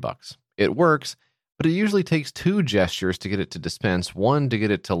about $30. It works, but it usually takes 2 gestures to get it to dispense, 1 to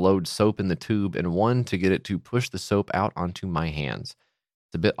get it to load soap in the tube, and 1 to get it to push the soap out onto my hands.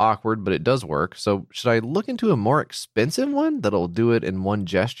 It's a bit awkward, but it does work. So should I look into a more expensive one that'll do it in 1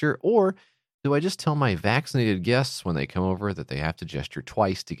 gesture? Or do I just tell my vaccinated guests when they come over that they have to gesture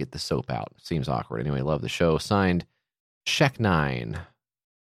twice to get the soap out? Seems awkward. Anyway, love the show. Signed, Sheck9.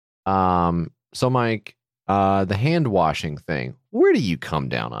 So Mike, the hand washing thing, where do you come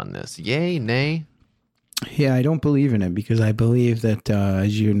down on this? Yay, nay? Yeah, I don't believe in it because I believe that,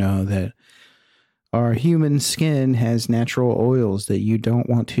 as you know, that our human skin has natural oils that you don't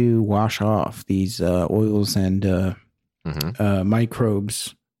want to wash off. These oils and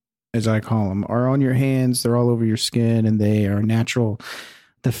microbes, as I call them, are on your hands. They're all over your skin, and they are natural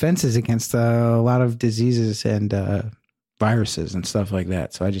defenses against a lot of diseases and viruses and stuff like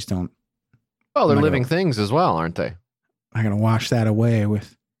that. So I just don't. Well, they're living things as well, aren't they? I'm going to wash that away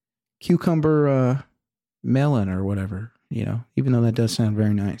with cucumber melon or whatever, even though that does sound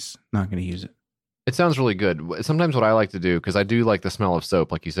very nice. Not going to use it. It sounds really good. Sometimes what I like to do, because I do like the smell of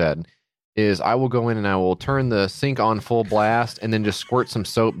soap, like you said, is I will go in and I will turn the sink on full blast and then just squirt some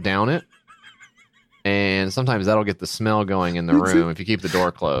soap down it. And sometimes that'll get the smell going in the room if you keep the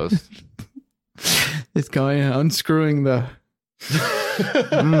door closed. It's going, unscrewing the...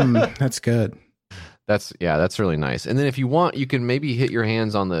 that's good. That's really nice. And then if you want, you can maybe hit your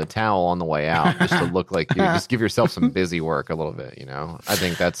hands on the towel on the way out just to look like you just give yourself some busy work a little bit, I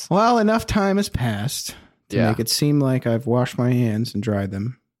think that's... Well, enough time has passed to make it seem like I've washed my hands and dried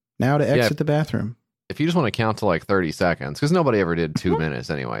them. Now to exit the bathroom. If you just want to count to like 30 seconds, because nobody ever did 2 minutes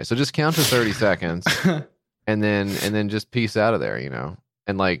anyway. So just count to 30 seconds and then just peace out of there,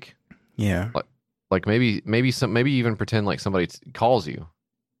 And like... Yeah. Like maybe even pretend like somebody calls you.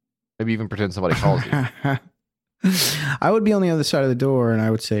 Maybe even pretend somebody calls you. I would be on the other side of the door and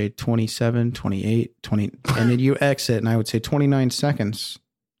I would say 27, 28, 20, and then you exit and I would say 29 seconds.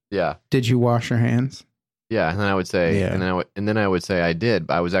 Yeah. Did you wash your hands? Yeah, and then I would say, and then I would say I did.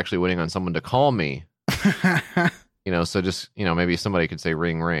 But I was actually waiting on someone to call me. So just maybe somebody could say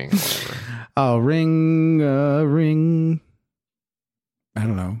ring ring. Or whatever. Oh, ring. I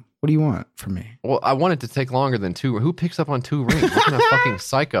don't know. What do you want from me? Well, I want it to take longer than 2. Who picks up on 2 rings? What kind of fucking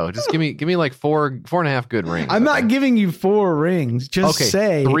psycho? Just give me like 4.5 good rings. I'm not giving you 4 rings. Just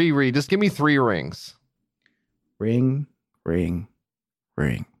say 3 rings. Just give me 3 rings. Ring.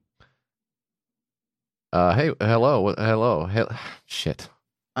 Hey, hello. Shit.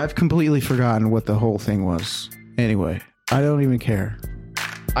 I've completely forgotten what the whole thing was. Anyway, I don't even care.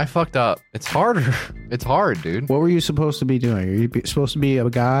 I fucked up. It's harder. It's hard, dude. What were you supposed to be doing? Are you supposed to be a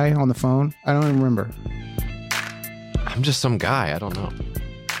guy on the phone? I don't even remember. I'm just some guy. I don't know.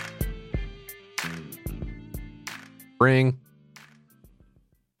 Ring.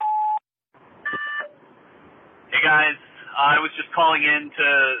 Hey, guys. I was just calling in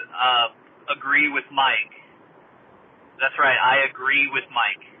to agree with Mike. That's right. I agree with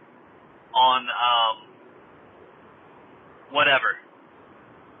Mike on whatever.